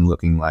system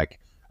looking like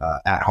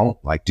at home?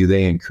 Like, do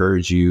they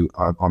encourage you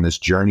on this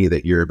journey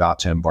that you're about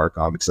to embark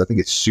on? Because I think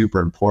it's super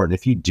important.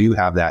 If you do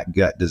have that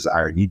gut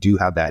desire, you do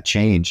have that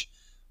change,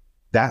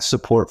 that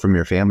support from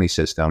your family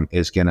system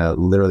is going to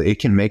literally, it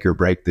can make or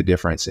break the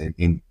difference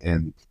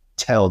and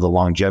tell the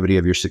longevity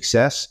of your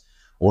success,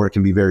 or it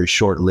can be very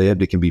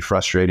short-lived. It can be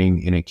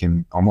frustrating, and it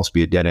can almost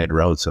be a dead-end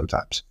road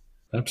sometimes.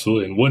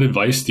 Absolutely. And what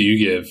advice do you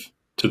give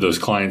to those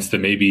clients that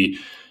maybe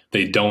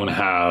they don't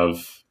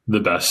have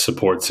the best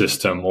support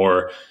system,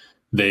 or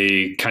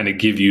they kind of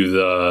give you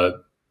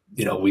the,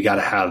 we got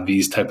to have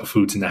these type of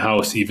foods in the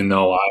house, even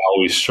though I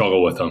always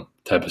struggle with them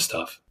type of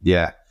stuff?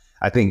 Yeah.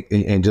 I think,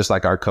 and just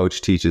like our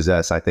coach teaches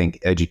us, I think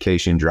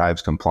education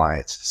drives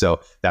compliance. So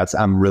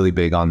I'm really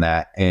big on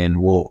that. And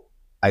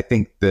I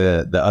think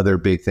the other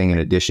big thing in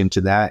addition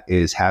to that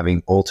is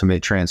having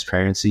ultimate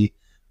transparency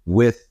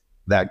with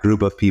that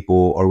group of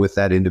people, or with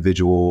that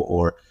individual,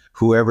 or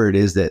whoever it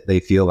is that they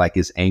feel like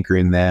is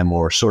anchoring them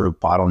or sort of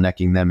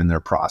bottlenecking them in their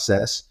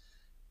process.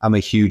 I'm a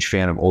huge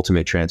fan of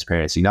ultimate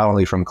transparency, not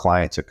only from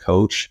client to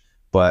coach,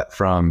 but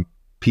from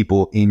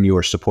people in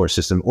your support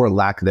system or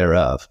lack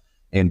thereof,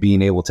 and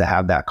being able to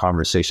have that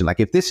conversation.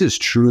 Like, if this is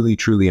truly,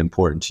 truly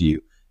important to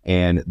you,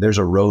 and there's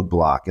a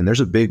roadblock, and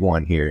there's a big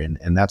one here,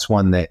 and that's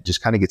one that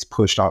just kind of gets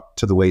pushed off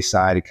to the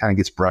wayside, it kind of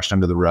gets brushed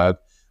under the rug.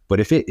 But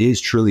if it is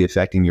truly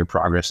affecting your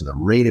progress and the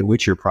rate at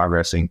which you're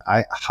progressing,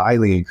 I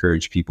highly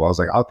encourage people. I was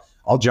like,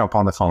 I'll jump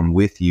on the phone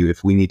with you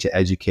if we need to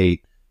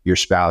educate your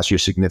spouse, your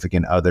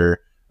significant other.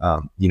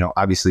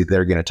 Obviously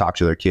they're going to talk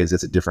to their kids.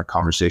 It's a different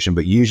conversation,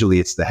 but usually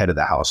it's the head of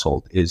the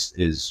household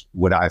is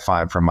what I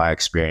find from my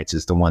experience,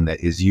 is the one that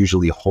is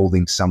usually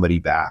holding somebody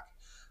back.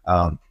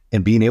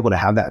 And being able to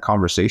have that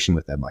conversation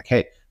with them, like,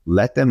 hey,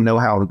 let them know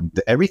how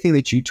everything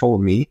that you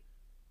told me.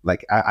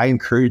 Like, I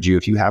encourage you,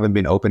 if you haven't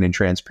been open and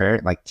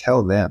transparent, like,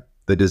 tell them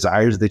the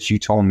desires that you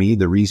told me,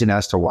 the reason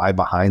as to why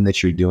behind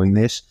that you're doing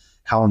this,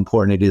 how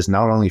important it is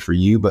not only for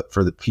you, but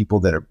for the people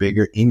that are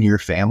bigger in your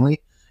family,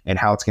 and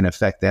how it's going to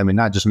affect them, and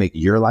not just make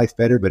your life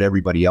better, but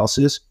everybody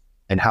else's,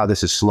 and how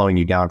this is slowing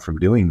you down from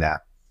doing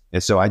that.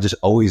 And so I just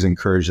always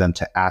encourage them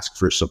to ask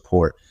for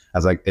support. I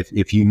was like,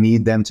 if you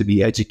need them to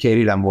be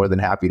educated, I'm more than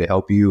happy to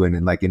help you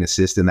and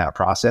assist in that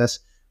process.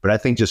 But I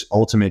think just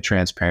ultimate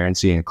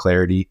transparency and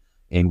clarity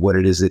in what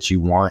it is that you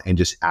want, and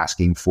just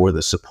asking for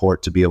the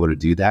support to be able to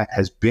do that,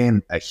 has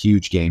been a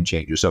huge game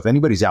changer. So if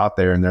anybody's out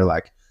there and they're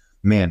like,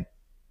 man,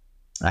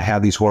 I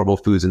have these horrible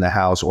foods in the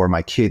house, or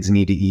my kids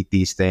need to eat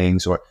these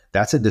things, or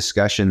that's a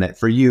discussion that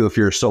for you, if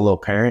you're a solo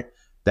parent,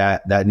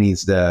 that's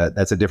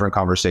a different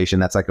conversation.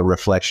 That's like a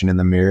reflection in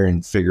the mirror,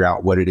 and figure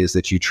out what it is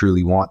that you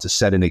truly want to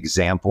set an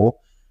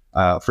example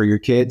for your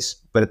kids.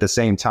 But at the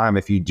same time,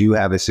 if you do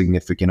have a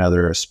significant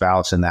other or a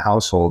spouse in the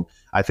household,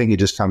 I think it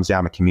just comes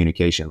down to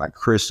communication, like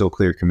crystal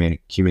clear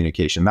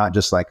communication, not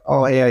just like,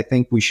 oh, hey, I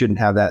think we shouldn't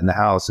have that in the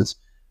house. It's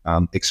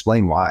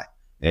explain why,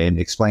 and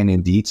explain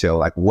in detail,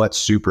 like, what's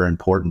super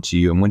important to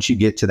you. And once you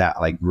get to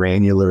that like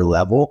granular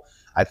level,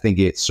 I think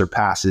it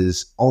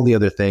surpasses all the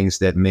other things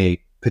that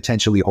may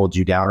potentially hold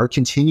you down or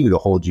continue to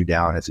hold you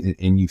down,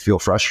 and you feel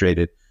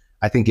frustrated.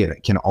 I think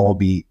it can all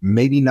be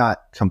maybe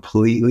not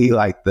completely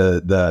like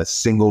the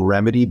single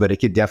remedy, but it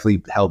could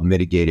definitely help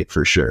mitigate it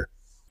for sure.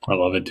 I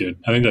love it, dude.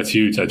 I think that's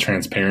huge, that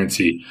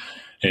transparency,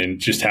 and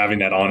just having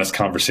that honest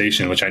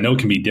conversation, which I know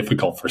can be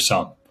difficult for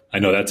some. I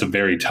know that's a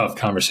very tough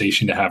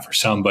conversation to have for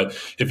some, but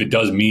if it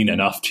does mean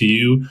enough to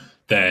you,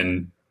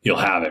 then you'll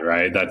have it,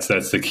 right? That's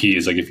the key,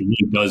 is like, if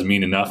it does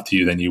mean enough to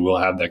you, then you will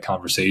have that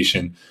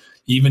conversation,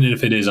 even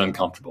if it is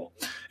uncomfortable.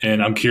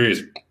 And I'm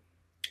curious,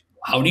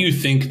 how do you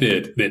think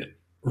that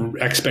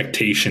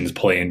expectations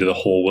play into the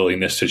whole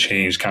willingness to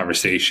change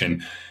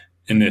conversation,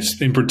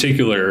 in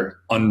particular,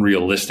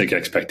 unrealistic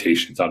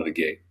expectations out of the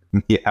gate?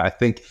 Yeah, I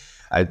think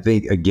I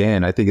think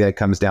that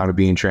comes down to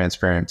being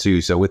transparent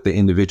too. So with the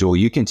individual,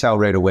 you can tell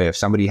right away if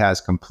somebody has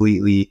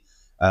completely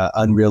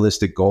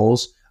unrealistic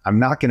goals. I'm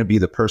not going to be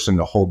the person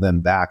to hold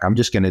them back. I'm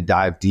just going to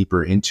dive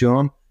deeper into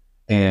them.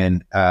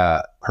 And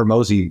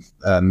Hormozi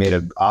made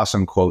an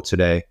awesome quote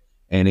today.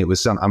 And it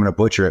was I'm going to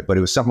butcher it, but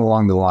it was something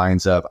along the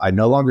lines of, I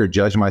no longer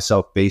judge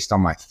myself based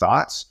on my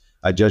thoughts.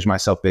 I judge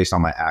myself based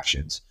on my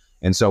actions.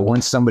 And so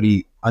once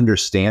somebody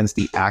understands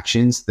the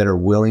actions that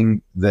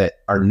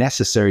are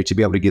necessary to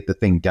be able to get the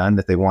thing done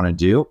that they want to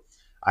do,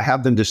 I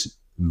have them just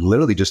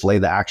literally just lay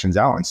the actions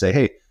out and say,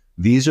 hey,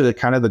 these are the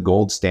kind of the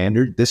gold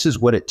standard. This is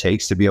what it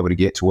takes to be able to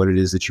get to what it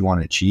is that you want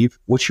to achieve.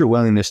 What's your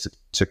willingness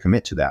to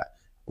commit to that?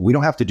 We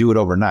don't have to do it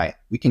overnight.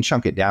 We can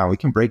chunk it down. We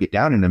can break it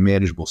down into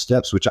manageable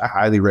steps, which I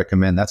highly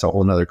recommend. That's a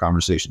whole nother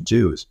conversation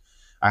too, is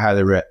I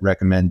highly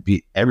recommend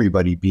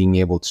everybody being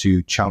able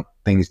to chunk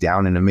things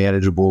down into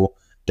manageable,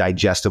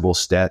 digestible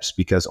steps,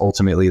 because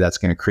ultimately that's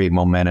going to create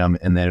momentum,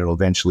 and then it'll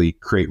eventually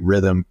create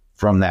rhythm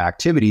from the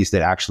activities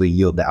that actually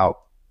yield the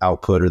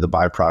output or the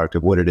byproduct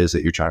of what it is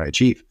that you're trying to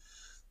achieve.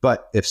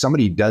 But if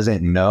somebody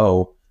doesn't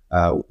know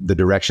the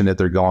direction that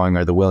they're going,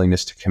 or the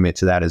willingness to commit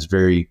to that is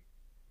very,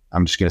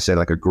 I'm just going to say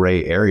like a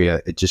gray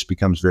area, it just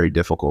becomes very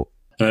difficult.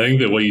 And I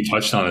think that what you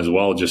touched on as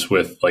well, just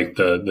with like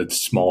the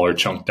smaller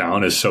chunk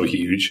down, is so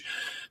huge,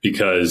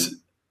 because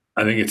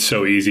I think it's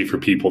so easy for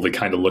people to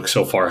kind of look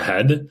so far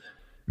ahead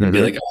and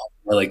be like,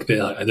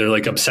 oh, they're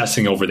like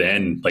obsessing over the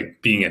end,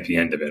 like being at the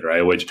end of it,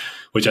 right? Which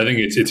I think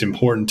it's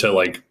important to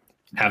like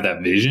have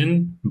that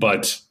vision,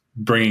 but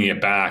bringing it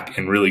back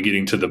and really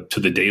getting to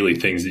the daily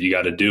things that you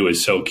got to do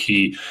is so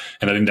key.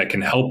 And I think that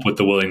can help with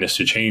the willingness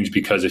to change,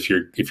 because if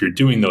you're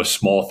doing those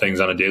small things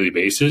on a daily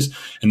basis,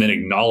 and then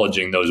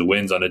acknowledging those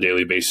wins on a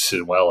daily basis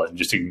as well, and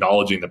just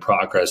acknowledging the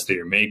progress that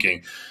you're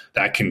making,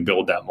 that can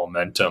build that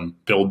momentum,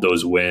 build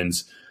those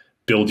wins,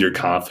 build your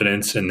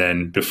confidence. And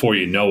then before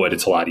you know it,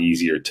 it's a lot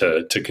easier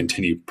to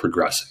continue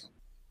progressing.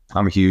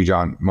 I'm huge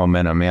on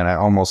momentum, man. I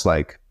almost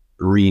like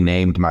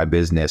renamed my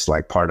business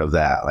like part of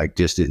that, like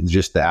just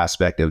the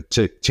aspect of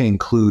to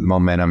include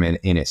momentum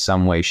in it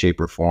some way, shape,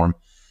 or form,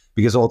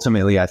 because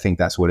ultimately I think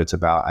that's what it's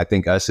about. I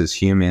think us as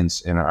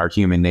humans and our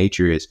human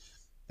nature is,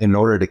 in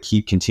order to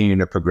keep continuing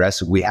to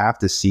progress, we have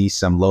to see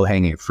some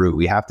low-hanging fruit.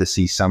 We have to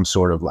see some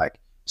sort of like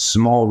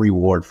small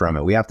reward from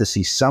it. We have to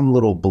see some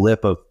little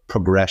blip of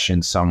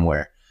progression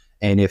somewhere.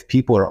 And if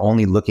people are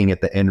only looking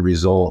at the end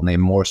result, and they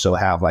more so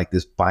have like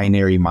this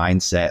binary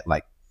mindset,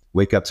 like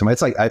wake up tomorrow.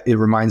 It's like, it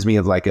reminds me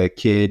of like a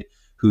kid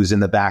who's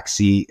in the back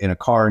seat in a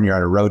car, and you're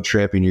on a road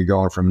trip and you're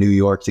going from New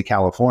York to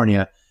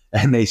California,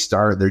 and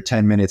they're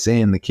 10 minutes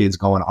in, the kid's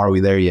going, are we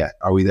there yet?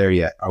 Are we there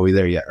yet? Are we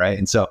there yet? Right.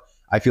 And so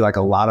I feel like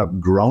a lot of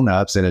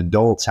grownups and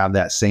adults have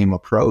that same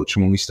approach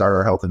when we start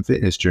our health and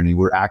fitness journey.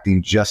 We're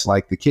acting just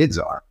like the kids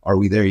are. Are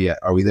we there yet?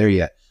 Are we there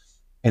yet?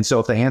 And so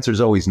if the answer is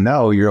always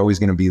no, you're always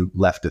going to be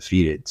left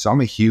defeated. So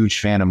I'm a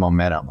huge fan of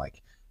momentum.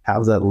 Like,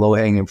 have that low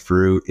hanging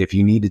fruit. If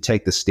you need to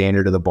take the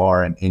standard of the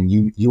bar and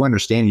you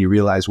understand, you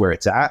realize where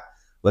it's at,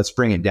 let's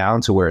bring it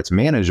down to where it's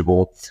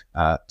manageable,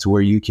 to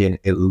where you can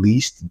at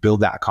least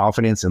build that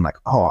confidence and like,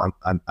 oh,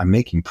 I'm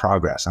making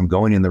progress. I'm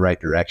going in the right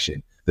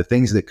direction. The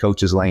things that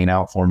coach is laying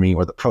out for me,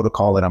 or the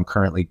protocol that I'm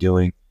currently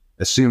doing,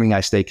 assuming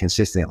I stay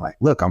consistent, like,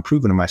 look, I'm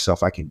proving to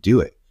myself I can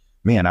do it.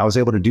 Man, I was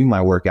able to do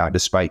my workout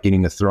despite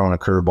getting thrown a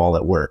curveball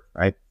at work,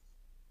 right?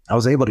 I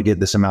was able to get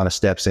this amount of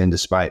steps in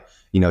despite,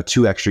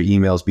 2 extra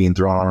emails being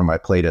thrown on my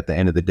plate at the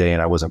end of the day,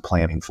 and I wasn't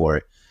planning for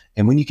it.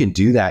 And when you can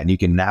do that and you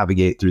can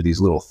navigate through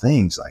these little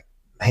things, like,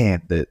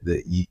 man,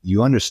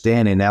 you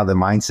understand. And now the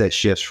mindset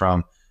shifts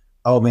from,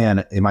 oh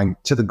man, am I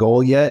to the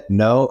goal yet?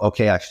 No.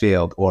 Okay, I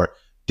failed. Or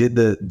did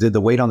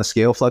the weight on the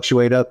scale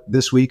fluctuate up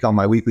this week on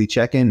my weekly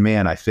check-in?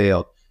 Man, I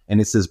failed.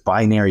 And it's this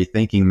binary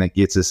thinking that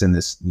gets us in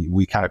this,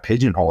 we kind of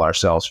pigeonhole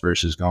ourselves,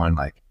 versus going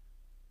like,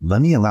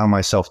 let me allow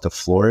myself to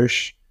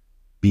flourish,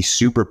 be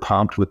super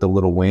pumped with the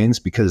little wins,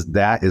 because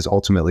that is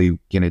ultimately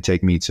going to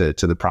take me to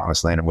the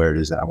promised land of where it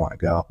is that I want to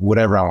go,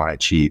 whatever I want to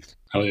achieve.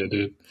 Hell yeah,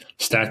 dude.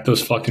 Stack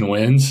those fucking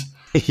wins.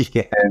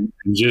 Yeah. And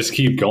just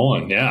keep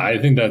going. Yeah, I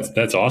think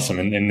that's awesome.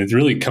 And it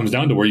really comes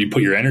down to where you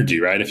put your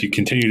energy, right? If you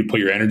continue to put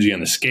your energy on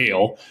the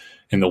scale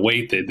and the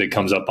weight that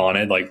comes up on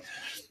it, like,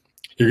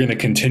 you're going to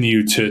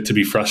continue to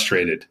be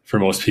frustrated for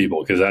most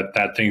people, because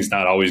that thing's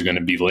not always going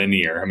to be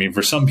linear. I mean,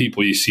 for some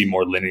people, you see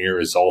more linear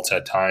results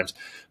at times,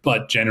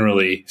 but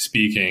generally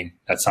speaking,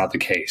 that's not the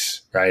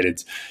case, right?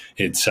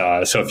 It's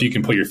so if you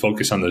can put your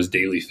focus on those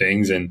daily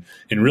things and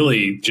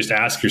really just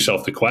ask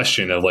yourself the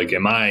question of like,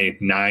 am I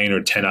 9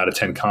 or 10 out of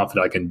 10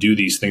 confident I can do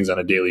these things on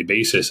a daily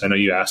basis? I know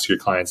you ask your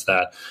clients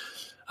that.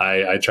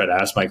 I try to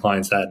ask my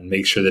clients that and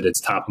make sure that it's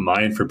top of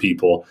mind for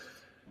people.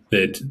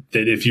 That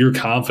if you're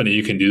confident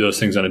you can do those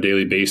things on a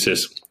daily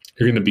basis,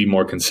 you're going to be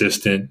more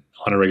consistent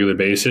on a regular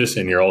basis,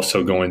 and you're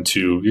going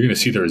to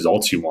see the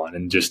results you want.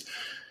 And just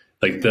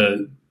like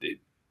the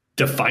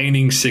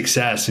defining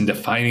success and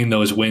defining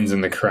those wins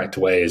in the correct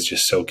way is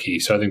just so key.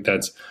 So I think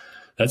that's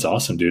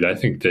awesome, dude. I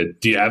think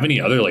that, do you have any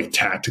other like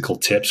tactical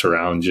tips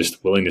around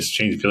just willingness to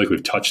change? I feel like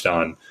we've touched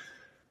on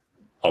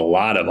a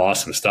lot of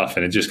awesome stuff,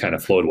 and it just kind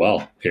of flowed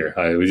well here.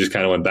 We just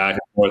kind of went back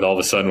and forth. All of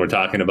a sudden, we're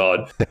talking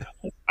about.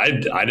 I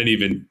didn't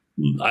even.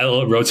 I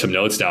wrote some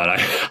notes down.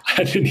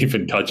 I didn't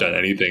even touch on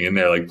anything in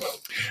there. Like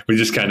we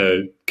just kind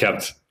of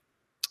kept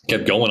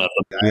going on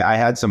them. I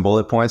had some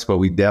bullet points, but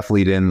we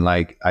definitely didn't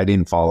I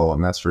didn't follow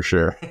them. That's for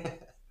sure.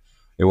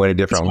 It went a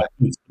different way.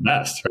 It's the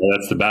best, right?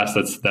 That's the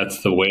best.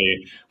 That's the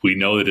way we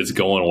know that it's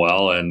going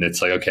well. And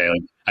it's like, okay,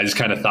 like I just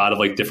kind of thought of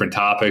like different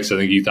topics. I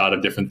think you thought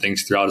of different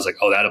things throughout. It's like,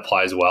 oh, that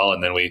applies well.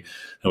 And then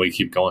we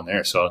keep going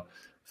there. So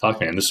fuck,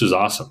 man, this was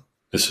awesome.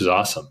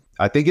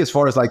 I think as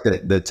far as like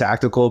the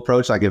tactical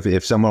approach, like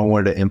if someone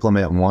wanted to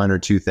implement one or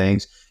two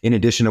things, in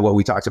addition to what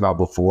we talked about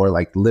before,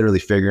 like literally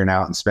figuring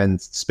out and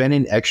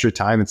spending extra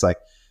time, it's like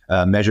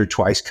measure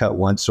twice, cut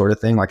once sort of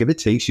thing. Like if it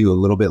takes you a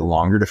little bit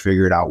longer to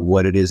figure it out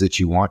what it is that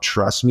you want,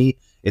 trust me,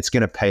 it's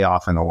going to pay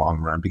off in the long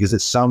run, because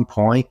at some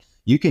point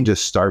you can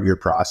just start your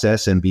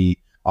process and be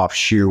off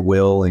sheer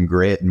will and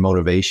grit and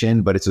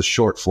motivation, but it's a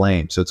short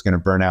flame. So it's going to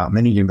burn out. And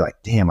then you're going to be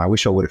like, damn, I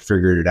wish I would have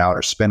figured it out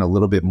or spent a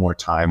little bit more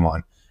time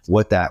on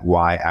what that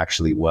why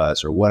actually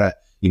was, or what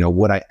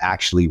I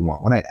actually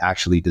want, what I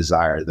actually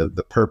desire,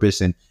 the purpose.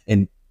 And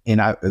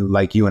I,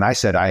 like you and I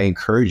said, I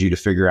encourage you to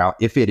figure out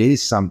if it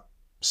is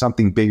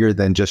something bigger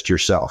than just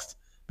yourself,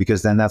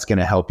 because then that's going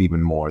to help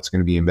even more. It's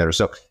going to be even better.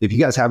 So if you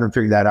guys haven't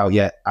figured that out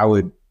yet, I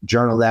would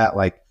journal that,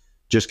 like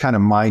just kind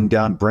of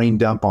brain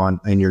dump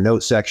in your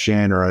note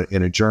section or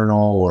in a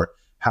journal, or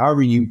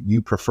however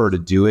you prefer to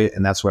do it.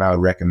 And that's what I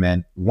would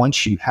recommend.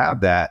 Once you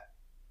have that,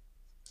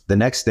 the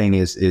next thing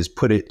is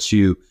put it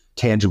to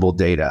tangible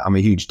data. I'm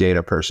a huge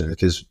data person,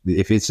 because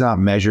if it's not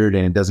measured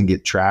and it doesn't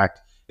get tracked,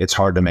 it's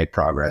hard to make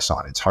progress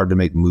on it. It's hard to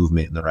make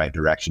movement in the right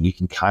direction. You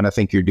can kind of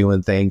think you're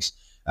doing things,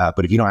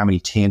 but if you don't have any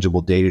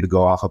tangible data to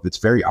go off of, it's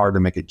very hard to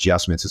make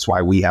adjustments. That's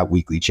why we have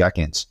weekly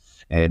check-ins,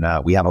 and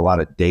we have a lot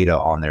of data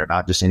on there,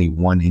 not just any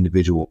one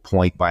individual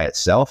point by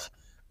itself,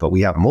 but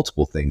we have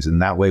multiple things.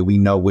 And that way we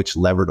know which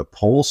lever to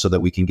pull so that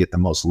we can get the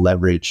most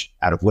leverage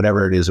out of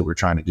whatever it is that we're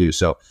trying to do.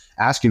 So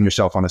asking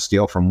yourself on a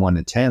scale from 1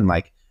 to 10,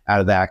 like out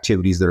of the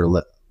activities that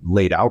are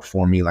laid out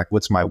for me, like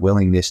what's my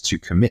willingness to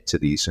commit to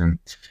these? And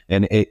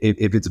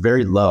if it's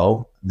very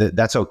low,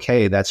 that's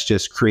okay. That's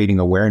just creating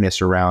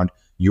awareness around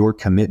your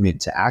commitment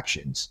to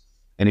actions.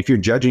 And if you're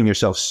judging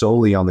yourself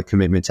solely on the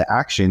commitment to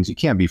actions, you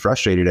can't be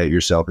frustrated at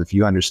yourself if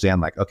you understand,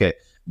 like, okay,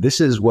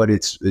 this is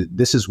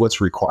what's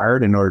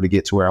required in order to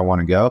get to where I want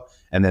to go.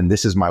 And then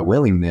this is my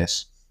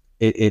willingness.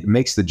 It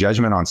makes the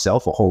judgment on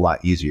self a whole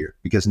lot easier,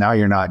 because now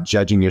you're not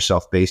judging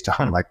yourself based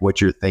on like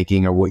what you're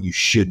thinking or what you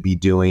should be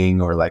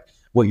doing or like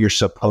what you're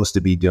supposed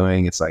to be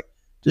doing. It's like,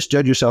 just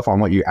judge yourself on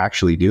what you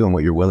actually do and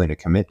what you're willing to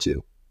commit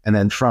to. And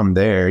then from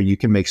there, you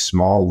can make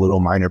small,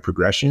 little minor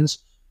progressions.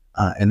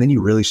 And then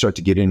you really start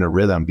to get into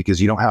rhythm,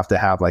 because you don't have to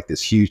have like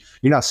this huge,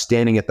 you're not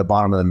standing at the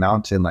bottom of the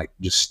mountain, like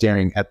just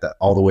staring at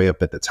all the way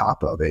up at the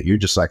top of it. You're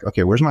just like,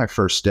 okay, where's my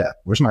first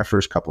step? Where's my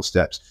first couple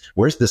steps?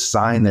 Where's the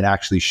sign that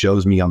actually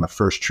shows me on the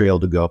first trail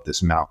to go up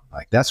this mountain?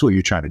 Like, that's what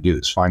you're trying to do,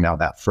 is find out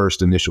that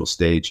first initial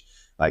stage.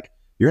 Like,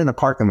 you're in the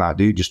parking lot,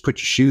 dude, just put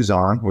your shoes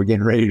on. We're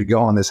getting ready to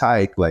go on this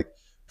hike. Like,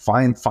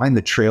 find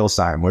the trail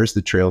sign. Where's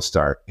the trail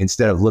start?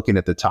 Instead of looking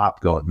at the top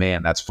going,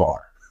 man, that's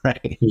far.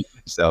 Right.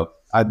 So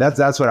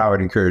that's what I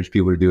would encourage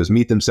people to do, is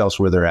meet themselves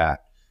where they're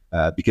at,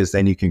 because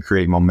then you can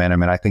create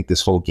momentum. And I think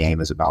this whole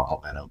game is about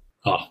momentum.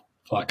 Oh,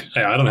 fuck.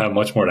 I don't have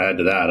much more to add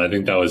to that. I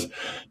think that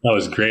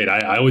was great.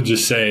 I would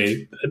just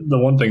say the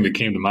one thing that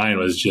came to mind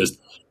was just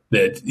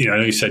that, I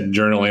know you said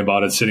journaling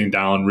about it, sitting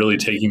down, really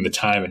taking the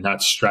time and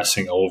not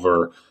stressing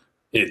over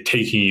it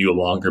taking you a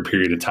longer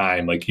period of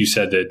time. Like you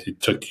said, that it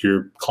took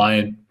your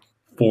client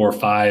 4,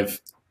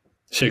 5,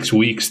 6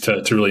 weeks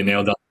to really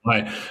nail down.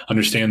 I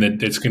understand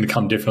that it's going to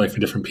come differently for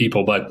different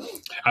people, but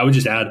I would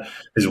just add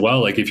as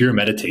well, like if you're a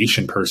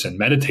meditation person,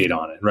 meditate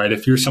on it, right?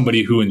 If you're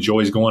somebody who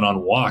enjoys going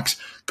on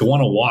walks, go on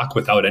a walk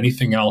without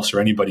anything else or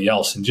anybody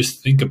else and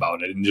just think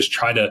about it, and just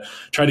try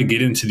to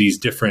get into these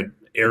different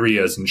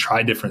areas and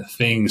try different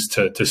things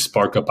to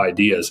spark up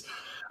ideas.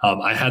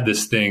 I had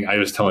this thing I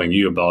was telling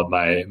you about,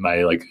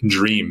 my like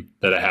dream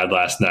that I had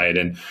last night,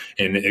 and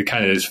it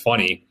kind of is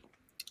funny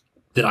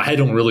that I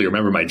don't really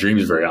remember my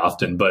dreams very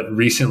often, but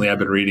recently I've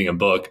been reading a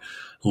book,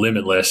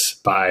 Limitless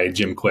by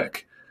Jim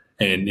Quick.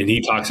 And he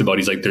talks about,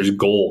 he's like, there's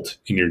gold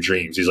in your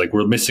dreams. He's like,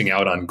 we're missing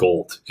out on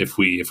gold if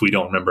we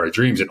don't remember our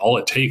dreams. And all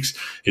it takes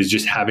is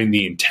just having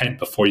the intent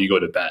before you go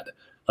to bed,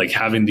 like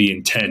having the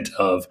intent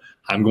of,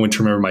 I'm going to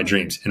remember my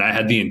dreams. And I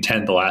had the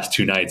intent the last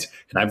 2 nights,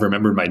 and I've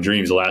remembered my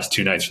dreams the last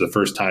 2 nights for the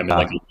first time in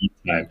like a long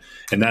time.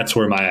 And that's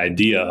where my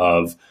idea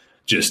of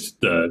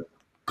just the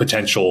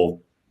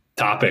potential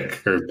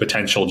topic or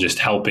potential just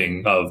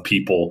helping of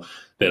people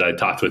that I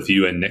talked with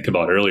you and Nick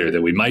about earlier,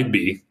 that we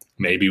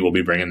maybe we'll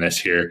be bringing this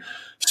here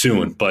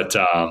soon, but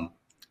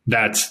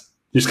that's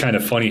just kind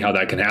of funny how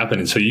that can happen.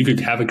 And so you could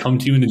have it come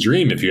to you in a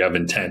dream if you have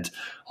intent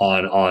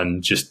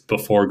on just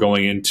before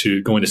going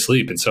to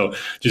sleep. And so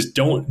just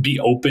don't be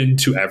open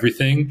to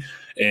everything,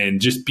 and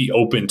just be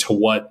open to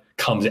what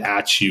comes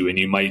at you and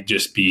you might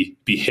just be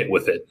hit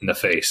with it in the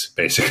face,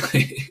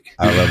 basically.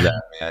 I love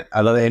that, man.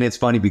 I love it. And it's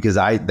funny because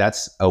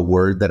that's a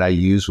word that I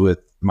use with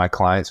my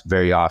clients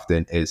very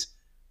often is,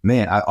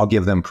 man, I'll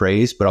give them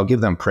praise, but I'll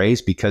give them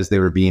praise because they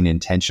were being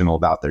intentional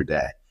about their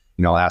day.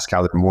 I'll ask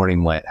how their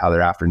morning went, how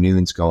their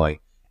afternoon's going.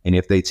 And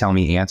if they tell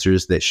me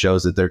answers that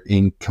shows that they're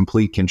in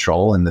complete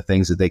control and the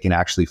things that they can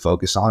actually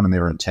focus on and they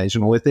were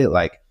intentional with it,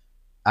 like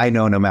I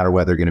know no matter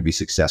whether they're going to be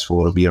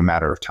successful, it'll be a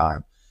matter of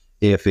time.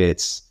 If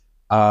it's,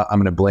 I'm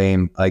going to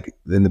blame, like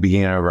in the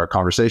beginning of our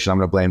conversation, I'm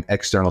going to blame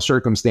external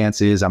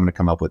circumstances. I'm going to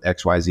come up with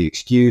XYZ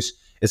excuse.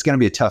 It's going to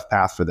be a tough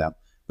path for them.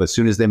 But as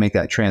soon as they make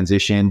that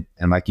transition,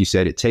 and like you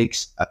said, it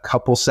takes a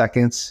couple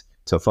seconds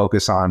to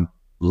focus on,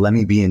 let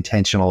me be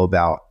intentional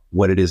about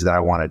what it is that I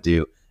want to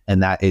do.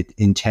 And that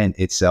intent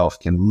itself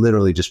can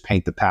literally just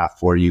paint the path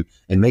for you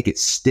and make it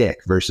stick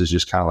versus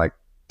just kind of like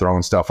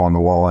throwing stuff on the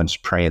wall and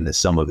just praying that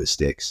some of it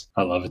sticks.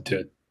 I love it,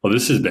 dude. Well,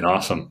 this has been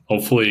awesome.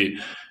 Hopefully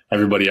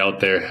everybody out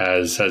there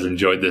has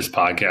enjoyed this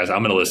podcast.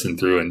 I'm going to listen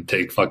through and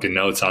take fucking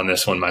notes on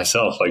this one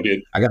myself.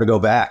 I got to go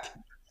back.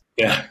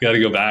 Yeah, got to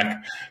go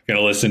back. Going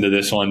to listen to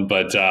this one,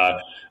 but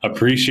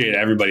appreciate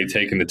everybody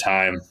taking the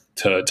time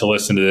to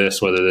listen to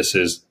this, whether this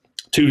is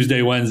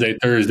Tuesday, Wednesday,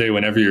 Thursday,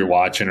 whenever you're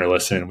watching or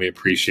listening. We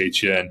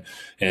appreciate you.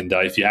 And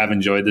if you have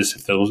enjoyed this,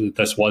 if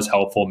this was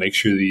helpful, make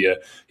sure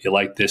that you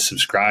like this,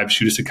 subscribe,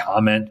 shoot us a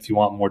comment if you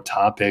want more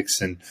topics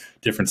and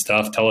different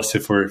stuff. Tell us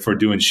if we're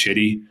doing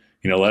shitty.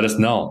 Let us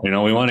know. We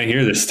want to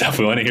hear this stuff.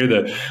 We want to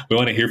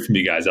hear from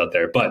you guys out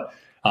there. But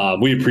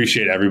we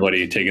appreciate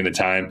everybody taking the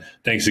time.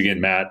 Thanks again,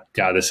 Matt.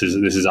 God, this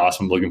is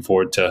awesome. Looking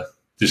forward to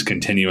just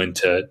continuing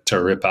to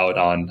rip out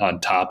on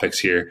topics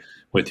here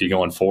with you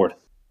going forward.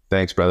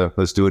 Thanks, brother.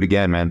 Let's do it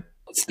again, man.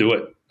 Let's do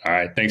it. All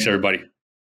right. Thanks, everybody.